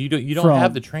 Yeah, because you don't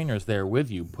have the trainers there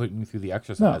with you, putting you through the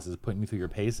exercises, putting you through your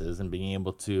paces, and being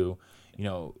able to,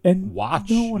 And watch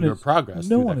no one your is- progress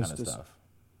no through one that is kind of dis- stuff.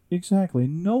 Exactly.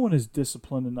 No one is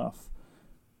disciplined enough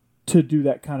to do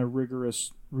that kind of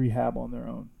rigorous rehab on their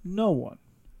own. No one.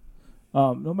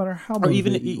 No matter how. Or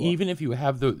even motivated you are. even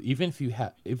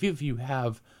if you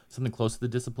have something close to the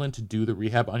discipline to do the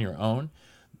rehab on your own,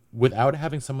 without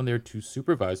having someone there to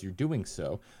supervise you doing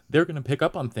so, they're going to pick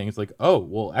up on things like, oh,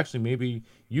 well, actually, maybe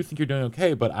you think you're doing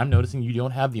okay, but I'm noticing you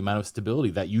don't have the amount of stability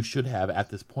that you should have at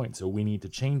this point. So we need to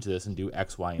change this and do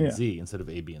X, Y, and Z instead of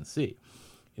A, B, and C.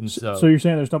 And So you're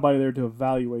saying there's nobody there to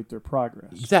evaluate their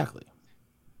progress. exactly.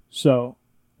 So,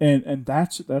 and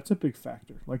that's a big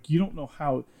factor. Like, you don't know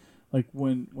how, like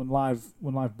when live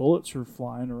bullets are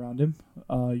flying around him,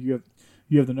 you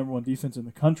have the number 1 defense in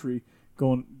the country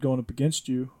going up against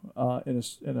you in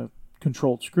a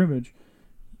controlled scrimmage.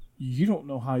 You don't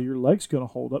know how your leg's going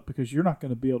to hold up, because you're not going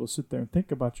to be able to sit there and think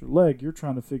about your leg. You're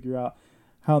trying to figure out,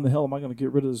 how in the hell am I going to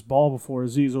get rid of this ball before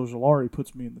Azeez Ojulari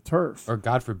puts me in the turf? Or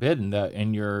God forbid,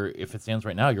 if it stands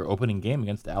right now, your opening game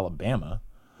against Alabama.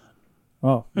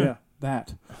 Oh, yeah,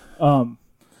 that. You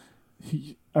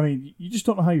just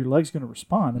don't know how your leg's going to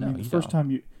respond. No, I mean, the you first don't.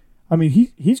 time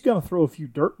he's going to throw a few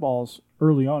dirt balls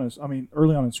early on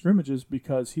in scrimmages,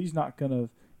 because he's not going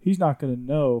to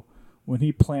know when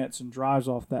he plants and drives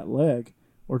off that leg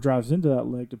or drives into that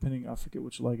leg, I forget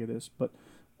which leg it is, but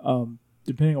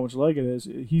depending on which leg it is,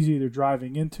 he's either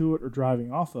driving into it or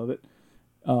driving off of it.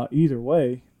 Either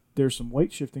way, there's some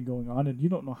weight shifting going on, and you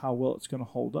don't know how well it's going to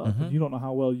hold up. Mm-hmm. And you don't know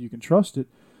how well you can trust it.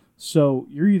 So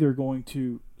you're either going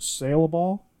to sail a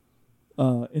ball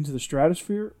into the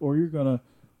stratosphere, or you're gonna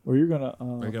Or you're going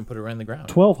to put it right in the ground.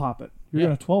 12 hop it. You're Yeah.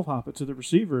 going to 12 hop it to the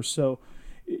receiver. So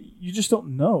you just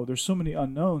don't know. There's so many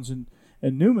unknowns, and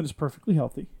Newman is perfectly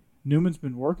healthy. Newman's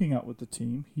been working out with the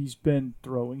team. He's been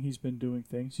throwing. He's been doing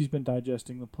things. He's been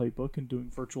digesting the playbook and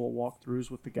doing virtual walkthroughs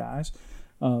with the guys.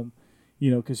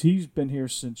 Because he's been here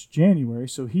since January,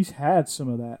 so he's had some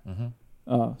of that,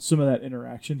 some of that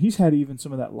interaction. He's had even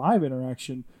some of that live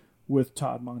interaction with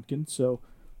Todd Monken. So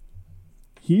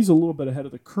he's a little bit ahead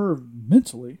of the curve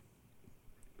mentally.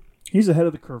 He's ahead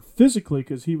of the curve physically,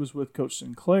 because he was with Coach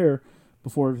Sinclair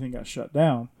before everything got shut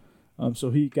down.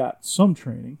 So he got some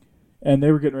training, and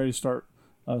they were getting ready to start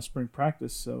spring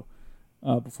practice. So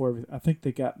I think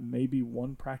they got maybe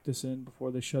one practice in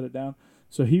before they shut it down.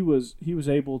 So he was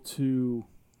able to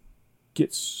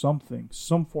get some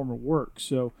form of work.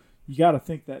 So you got to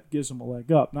think that gives him a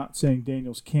leg up. Not saying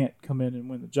Daniels can't come in and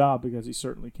win the job, because he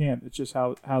certainly can. It's just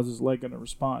how's his leg going to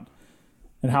respond,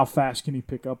 and how fast can he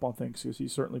pick up on things, because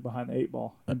he's certainly behind the 8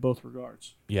 ball in both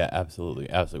regards. Yeah, absolutely.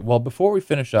 Well, before we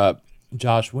finish up,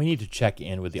 Josh, we need to check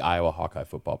in with the Iowa Hawkeye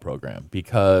football program,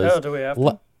 because do we have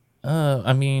to?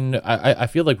 I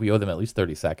feel like we owe them at least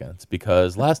 30 seconds,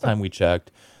 because last time we checked,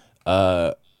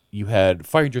 you had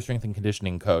fired your strength and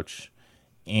conditioning coach.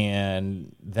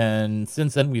 And then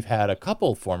since then, we've had a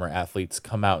couple former athletes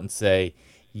come out and say,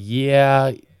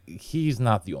 yeah, he's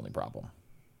not the only problem.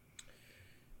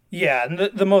 Yeah, and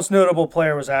the most notable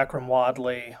player was Akram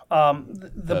Wadley.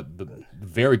 The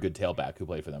very good tailback who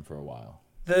played for them for a while.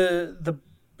 The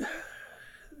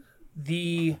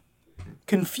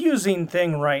confusing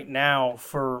thing right now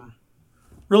for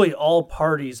really all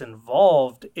parties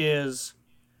involved is,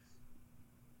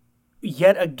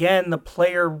 yet again, the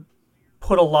player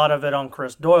put a lot of it on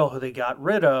Chris Doyle, who they got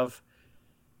rid of.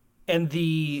 And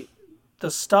the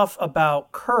stuff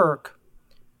about Kirk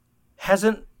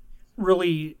hasn't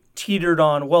really teetered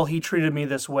on, well, he treated me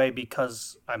this way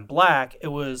because I'm black. It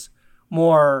was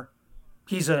more,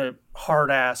 he's a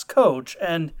hard-ass coach.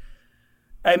 And,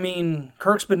 I mean,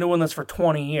 Kirk's been doing this for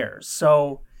 20 years.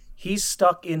 So he's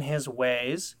stuck in his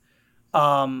ways.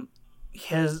 Maybe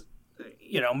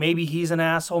he's an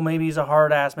asshole, maybe he's a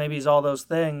hard ass, maybe he's all those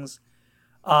things.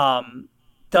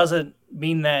 Doesn't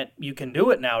mean that you can do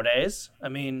it nowadays. I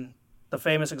mean, the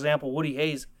famous example, Woody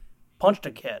Hayes punched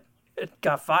a kid. It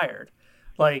got fired.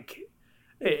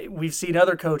 We've seen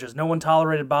other coaches. No one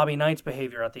tolerated Bobby Knight's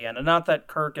behavior at the end. And not that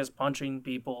Kirk is punching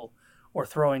people or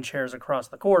throwing chairs across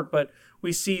the court, but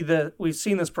we've seen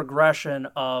this progression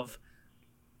of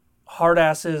hard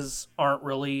asses aren't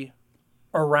really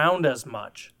around as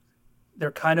much.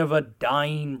 They're kind of a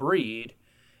dying breed.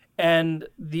 And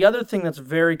the other thing that's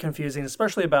very confusing,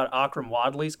 especially about Akram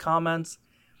Wadley's comments,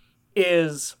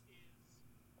 is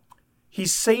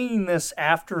he's saying this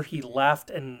after he left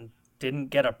and didn't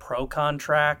get a pro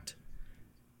contract.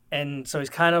 And so he's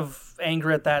kind of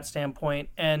angry at that standpoint.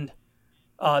 And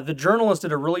the journalist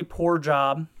did a really poor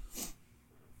job.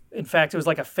 In fact, it was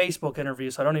like a Facebook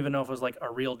interview, so I don't even know if it was like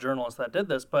a real journalist that did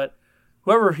this. But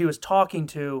whoever he was talking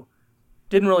to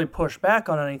didn't really push back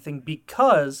on anything,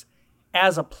 because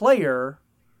as a player,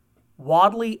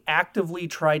 Wadley actively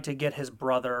tried to get his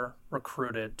brother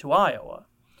recruited to Iowa.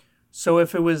 So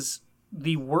if it was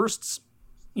the worst,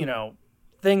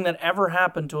 thing that ever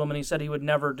happened to him, and he said he would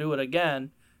never do it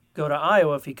again, go to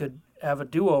Iowa, if he could have a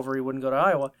do-over, he wouldn't go to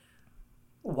Iowa.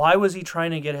 Why was he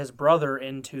trying to get his brother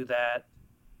into that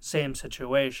same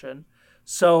situation?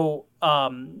 So,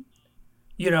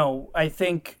 I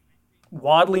think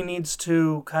Wadley needs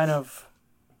to kind of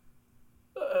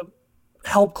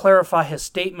help clarify his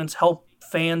statements, help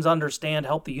fans understand,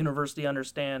 help the university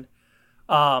understand.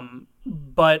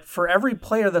 But for every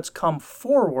player that's come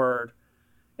forward,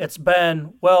 it's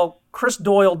been, well, Chris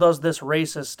Doyle does this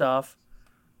racist stuff,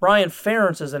 Brian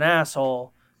Ferentz is an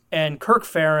asshole, and Kirk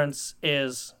Ferentz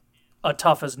is a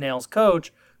tough-as-nails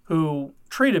coach who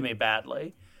treated me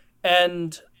badly.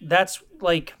 And that's,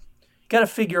 got to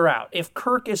figure out, if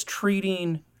Kirk is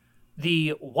treating the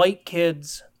white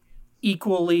kids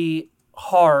equally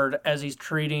hard as he's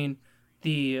treating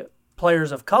the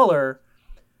players of color,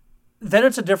 then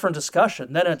it's a different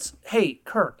discussion. Then it's, hey,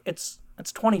 Kirk, it's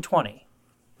 2020.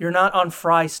 You're not on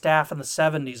Fry's staff in the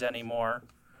 70s anymore,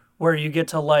 where you get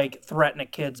to, threaten a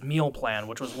kid's meal plan,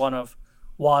 which was one of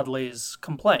Wadley's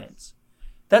complaints.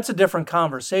 That's a different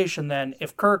conversation than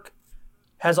if Kirk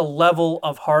has a level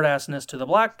of hard-assness to the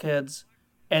black kids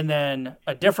and then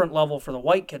a different level for the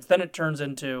white kids. Then it turns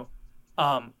into,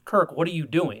 Kirk, what are you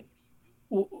doing?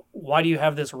 Why do you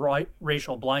have this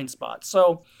racial blind spot?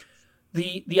 So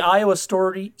the Iowa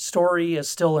story is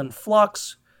still in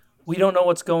flux. We don't know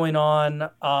what's going on.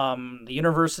 The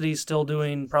university is still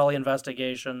doing probably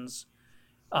investigations.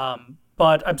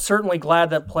 But I'm certainly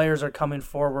glad that players are coming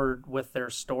forward with their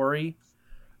story.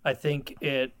 I think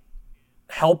it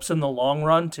helps in the long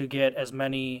run to get as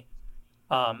many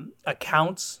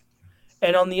accounts.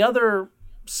 And on the other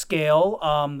scale,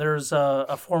 there's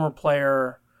a former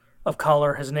player of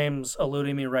color, his name's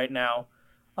eluding me right now,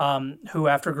 who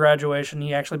after graduation,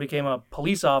 he actually became a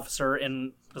police officer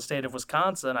in the state of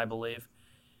Wisconsin, I believe.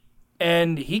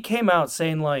 And he came out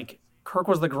saying, Kirk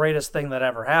was the greatest thing that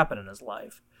ever happened in his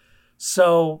life.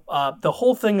 So the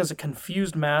whole thing is a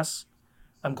confused mess.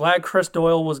 I'm glad Chris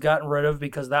Doyle was gotten rid of,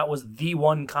 because that was the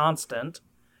one constant,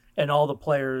 and all the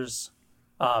players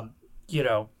you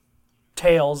know,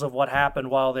 tales of what happened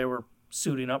while they were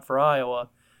suiting up for Iowa.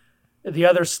 The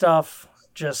other stuff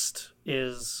just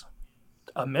is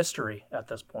a mystery at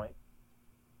this point.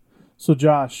 So,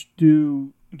 Josh,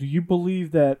 do you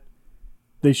believe that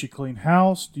they should clean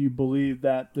house? Do you believe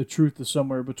that the truth is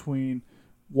somewhere between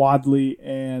Wadley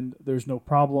and there's no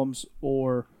problems?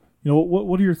 Or,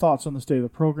 what are your thoughts on the state of the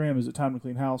program? Is it time to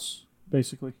clean house,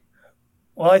 basically?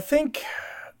 Well, I think,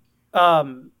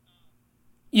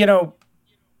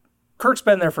 Kirk's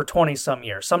been there for 20-some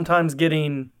years. Sometimes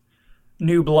getting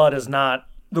new blood is not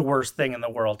the worst thing in the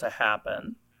world to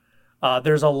happen.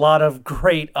 There's a lot of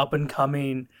great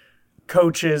up-and-coming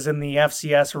coaches in the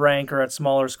FCS rank or at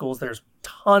smaller schools. There's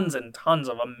tons and tons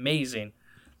of amazing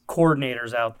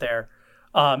coordinators out there.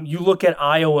 You look at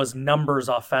Iowa's numbers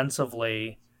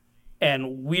offensively,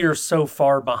 and we are so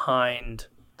far behind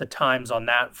the times on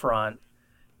that front.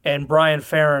 And Brian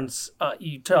Ferentz,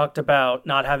 you talked about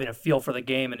not having a feel for the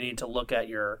game and needing to look at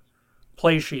your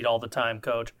play sheet all the time,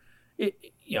 Coach. I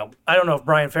don't know if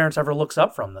Brian Ferentz ever looks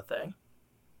up from the thing.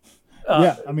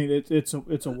 I mean, it's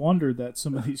a wonder that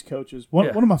some of these coaches. One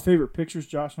of my favorite pictures,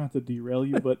 Josh, not to derail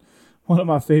you, but one of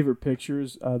my favorite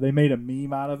pictures. They made a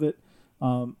meme out of it.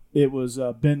 It was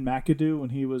Ben McAdoo when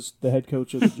he was the head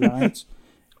coach of the Giants.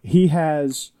 He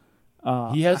has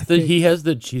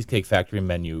the Cheesecake Factory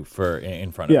menu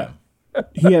in front of him.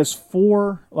 He has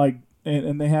 4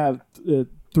 and they have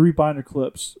 3 binder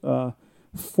clips,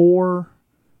 4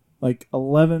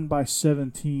 11 by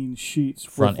 17 sheets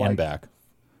front and back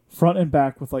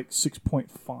with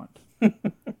 6-point font.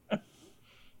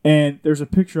 And there's a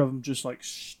picture of him just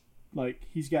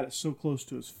he's got it so close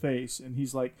to his face, and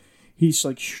he's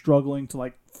struggling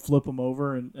to flip him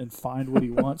over and find what he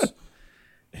wants.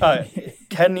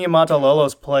 Ken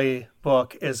Niumatalolo's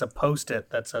playbook is a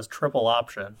Post-it that says triple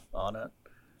option on it.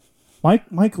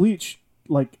 Mike Leach,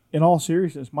 in all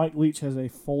seriousness, Mike Leach has a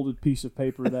folded piece of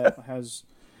paper that has,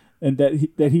 and that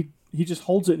he just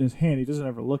holds it in his hand. He doesn't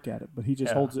ever look at it, but he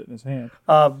just holds it in his hand.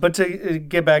 But to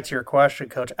get back to your question,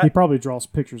 Coach, he probably draws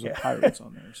pictures of pirates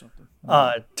on there or something.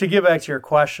 To get back to your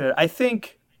question, I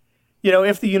think,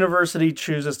 if the university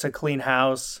chooses to clean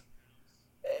house,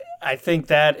 I think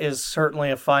that is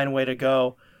certainly a fine way to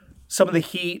go. Some of the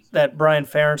heat that Brian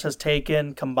Ferentz has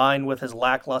taken, combined with his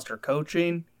lackluster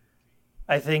coaching,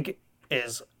 I think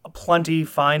is plenty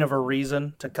fine of a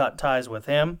reason to cut ties with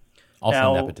him.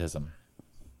 Also nepotism.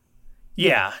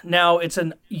 Yeah. Now, it's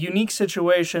a unique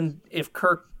situation. If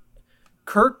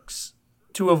Kirk's,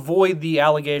 to avoid the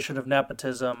allegation of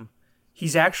nepotism,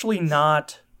 he's actually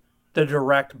not the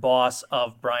direct boss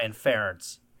of Brian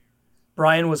Ferentz.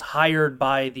 Brian was hired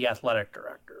by the athletic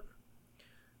director.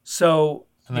 So,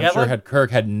 and I'm sure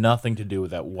Kirk had nothing to do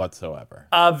with that whatsoever.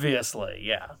 Obviously,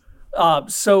 yeah.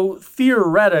 So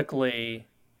theoretically,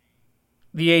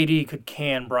 the AD could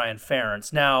can Brian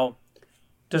Ferentz. Now,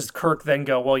 does Kirk then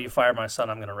go, well, you fired my son,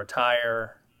 I'm going to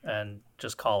retire, and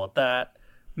just call it that?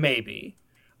 Maybe.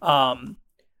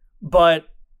 But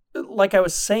like I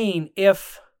was saying,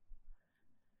 if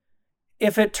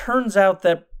it turns out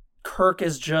that Kirk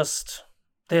is just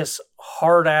this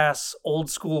hard-ass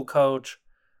old-school coach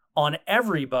on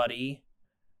everybody,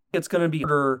 it's going to be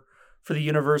harder for the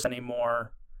university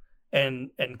anymore and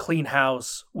clean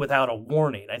house without a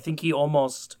warning. I think he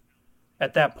almost,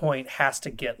 at that point, has to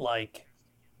get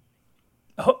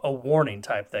a warning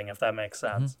type thing, if that makes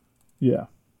sense. Yeah.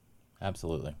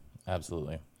 Absolutely.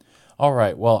 All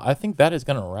right. Well, I think that is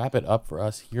going to wrap it up for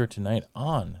us here tonight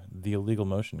on the Illegal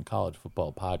Motion College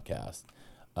Football Podcast.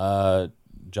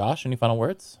 Josh, any final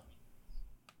words?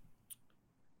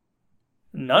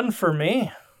 None for me,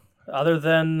 other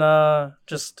than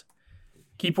just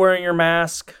keep wearing your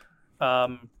mask.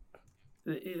 The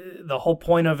whole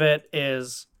point of it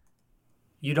is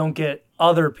you don't get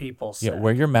other people sick. Yeah,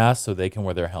 wear your mask so they can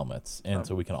wear their helmets, and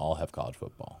so we can all have college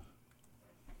football.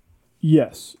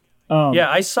 Yes.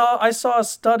 I saw a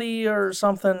study or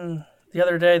something the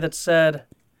other day that said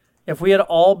if we had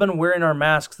all been wearing our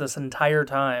masks this entire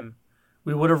time,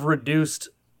 we would have reduced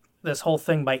this whole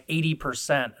thing by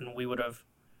 80%, and we would have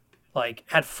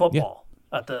had football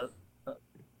at the.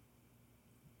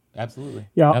 Absolutely.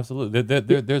 Yeah. Absolutely.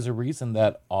 There's a reason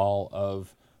that all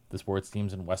of the sports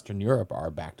teams in Western Europe are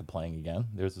back to playing again.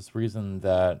 There's this reason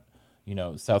that,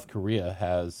 South Korea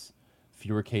has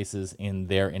fewer cases in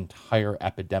their entire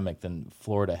epidemic than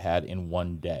Florida had in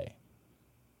one day.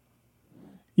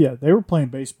 Yeah, they were playing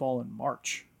baseball in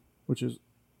March, which is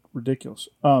ridiculous.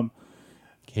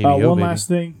 KBO, one baby. last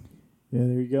thing. Yeah,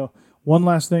 there you go. One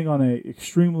last thing on a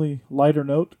extremely lighter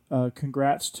note.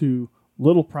 Congrats to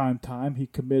Little Prime Time. He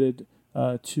committed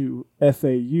to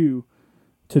FAU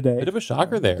today. Bit of a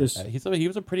shocker there. He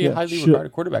was a pretty highly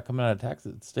regarded quarterback coming out of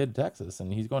Texas, state of Texas,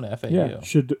 and he's going to FAU. Yeah,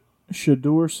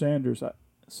 Shedeur Sanders.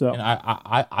 And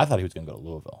I thought he was going to go to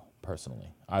Louisville.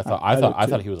 Personally, I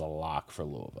thought he was a lock for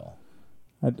Louisville.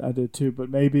 I did too, but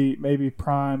maybe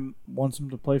Prime wants him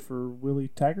to play for Willie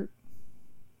Taggart.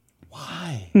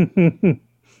 Why?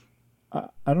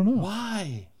 I don't know.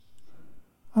 Why?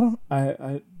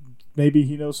 I maybe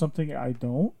he knows something I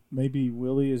don't. Maybe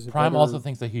Willie is. Prime also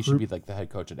thinks that he should be like the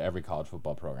head coach at every college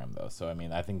football program, though. So I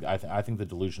mean, I think the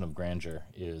delusion of grandeur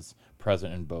is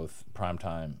present in both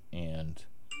Primetime and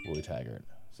Willie Taggart.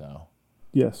 So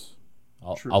yes,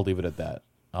 I'll leave it at that.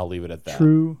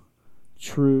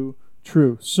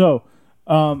 True. So,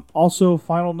 also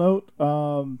final note: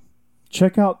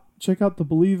 check out the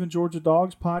Believe in Georgia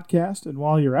Dogs podcast, and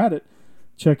while you're at it,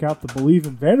 check out the Believe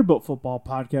in Vanderbilt Football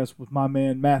podcast with my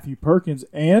man Matthew Perkins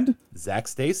and Zach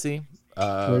Stacy.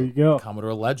 There you go.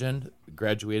 Commodore legend,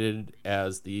 graduated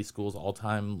as the school's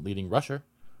all-time leading rusher,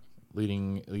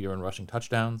 leader in rushing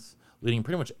touchdowns, leading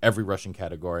pretty much every rushing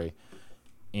category.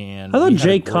 And I thought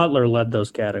Jay Cutler led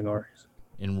those categories.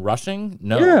 In rushing?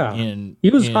 No. Yeah. He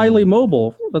was highly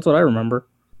mobile. That's what I remember.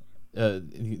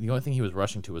 The only thing he was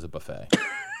rushing to was a buffet.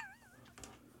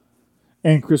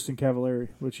 And Kristen Cavallari,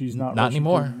 which he's not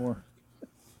anymore.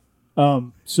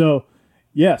 So,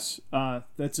 yes,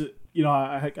 that's it. You know,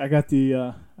 I got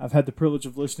the I've had the privilege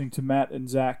of listening to Matt and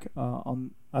Zach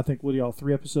on, I think, what are y'all,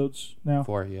 3 episodes now?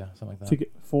 4, yeah, something like that.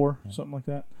 4, yeah. Something like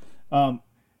that.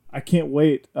 I can't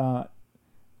wait.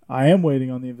 I am waiting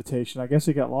on the invitation. I guess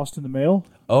it got lost in the mail.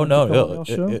 Oh no,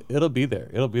 it'll be there.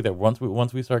 It'll be there once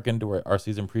we start getting to our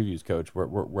season previews, Coach.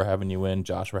 We're having you in,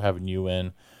 Josh. We're having you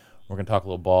in. We're gonna talk a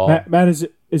little ball. Matt, is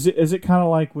it kind of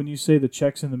like when you say the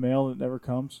check's in the mail and it never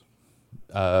comes?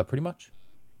 Pretty much.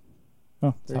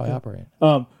 Oh, that's how I operate.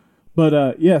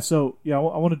 Yeah. So yeah,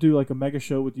 I want to do like a mega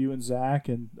show with you and Zach,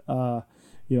 and I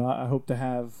hope to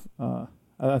have.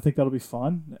 I think that'll be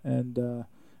fun, and.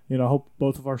 I hope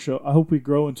both of our show. I hope we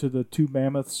grow into the 2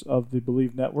 mammoths of the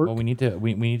Believe Network. Well, we need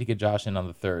to get Josh in on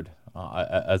the third,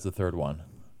 as the third one.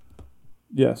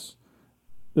 Yes,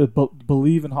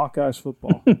 Believe in Hawkeyes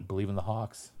football. Believe in the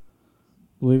Hawks.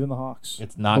 Believe in the Hawks.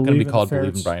 It's not going to be called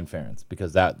Believe in Brian Ferentz,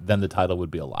 because then the title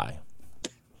would be a lie.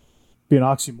 Be an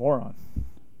oxymoron.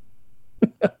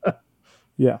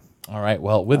 Yeah. All right.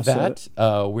 Well, with that,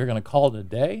 we're going to call it a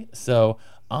day. So,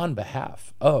 on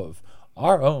behalf of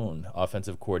our own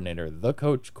offensive coordinator, the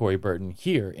coach, Corey Burton,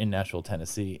 here in Nashville,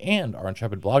 Tennessee, and our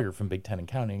intrepid blogger from Big Ten and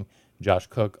Counting, Josh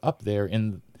Cook, up there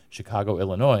in Chicago,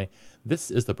 Illinois, this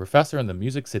is the professor in the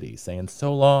Music City saying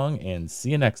so long and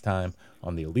see you next time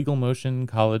on the Illegal Motion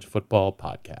College Football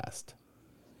Podcast.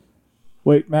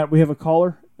 Wait, Matt, we have a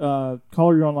caller. Caller,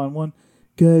 you're on line 1.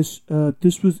 Guys,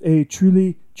 this was a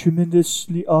truly,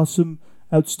 tremendously awesome,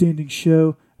 outstanding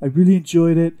show. I really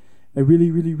enjoyed it. I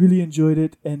really, really, really enjoyed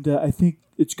it, and I think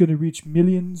it's going to reach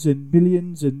millions and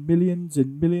millions and millions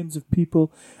and millions of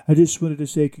people. I just wanted to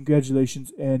say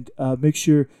congratulations, and make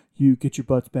sure you get your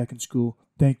butts back in school.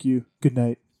 Thank you. Good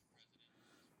night.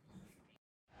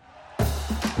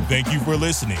 Thank you for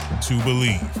listening to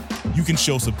Believe. You can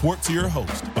show support to your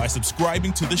host by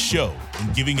subscribing to the show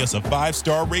and giving us a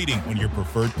 5-star rating on your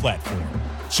preferred platform.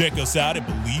 Check us out at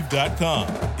Believe.com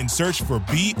and search for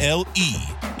BLEAV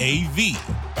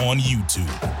on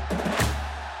YouTube.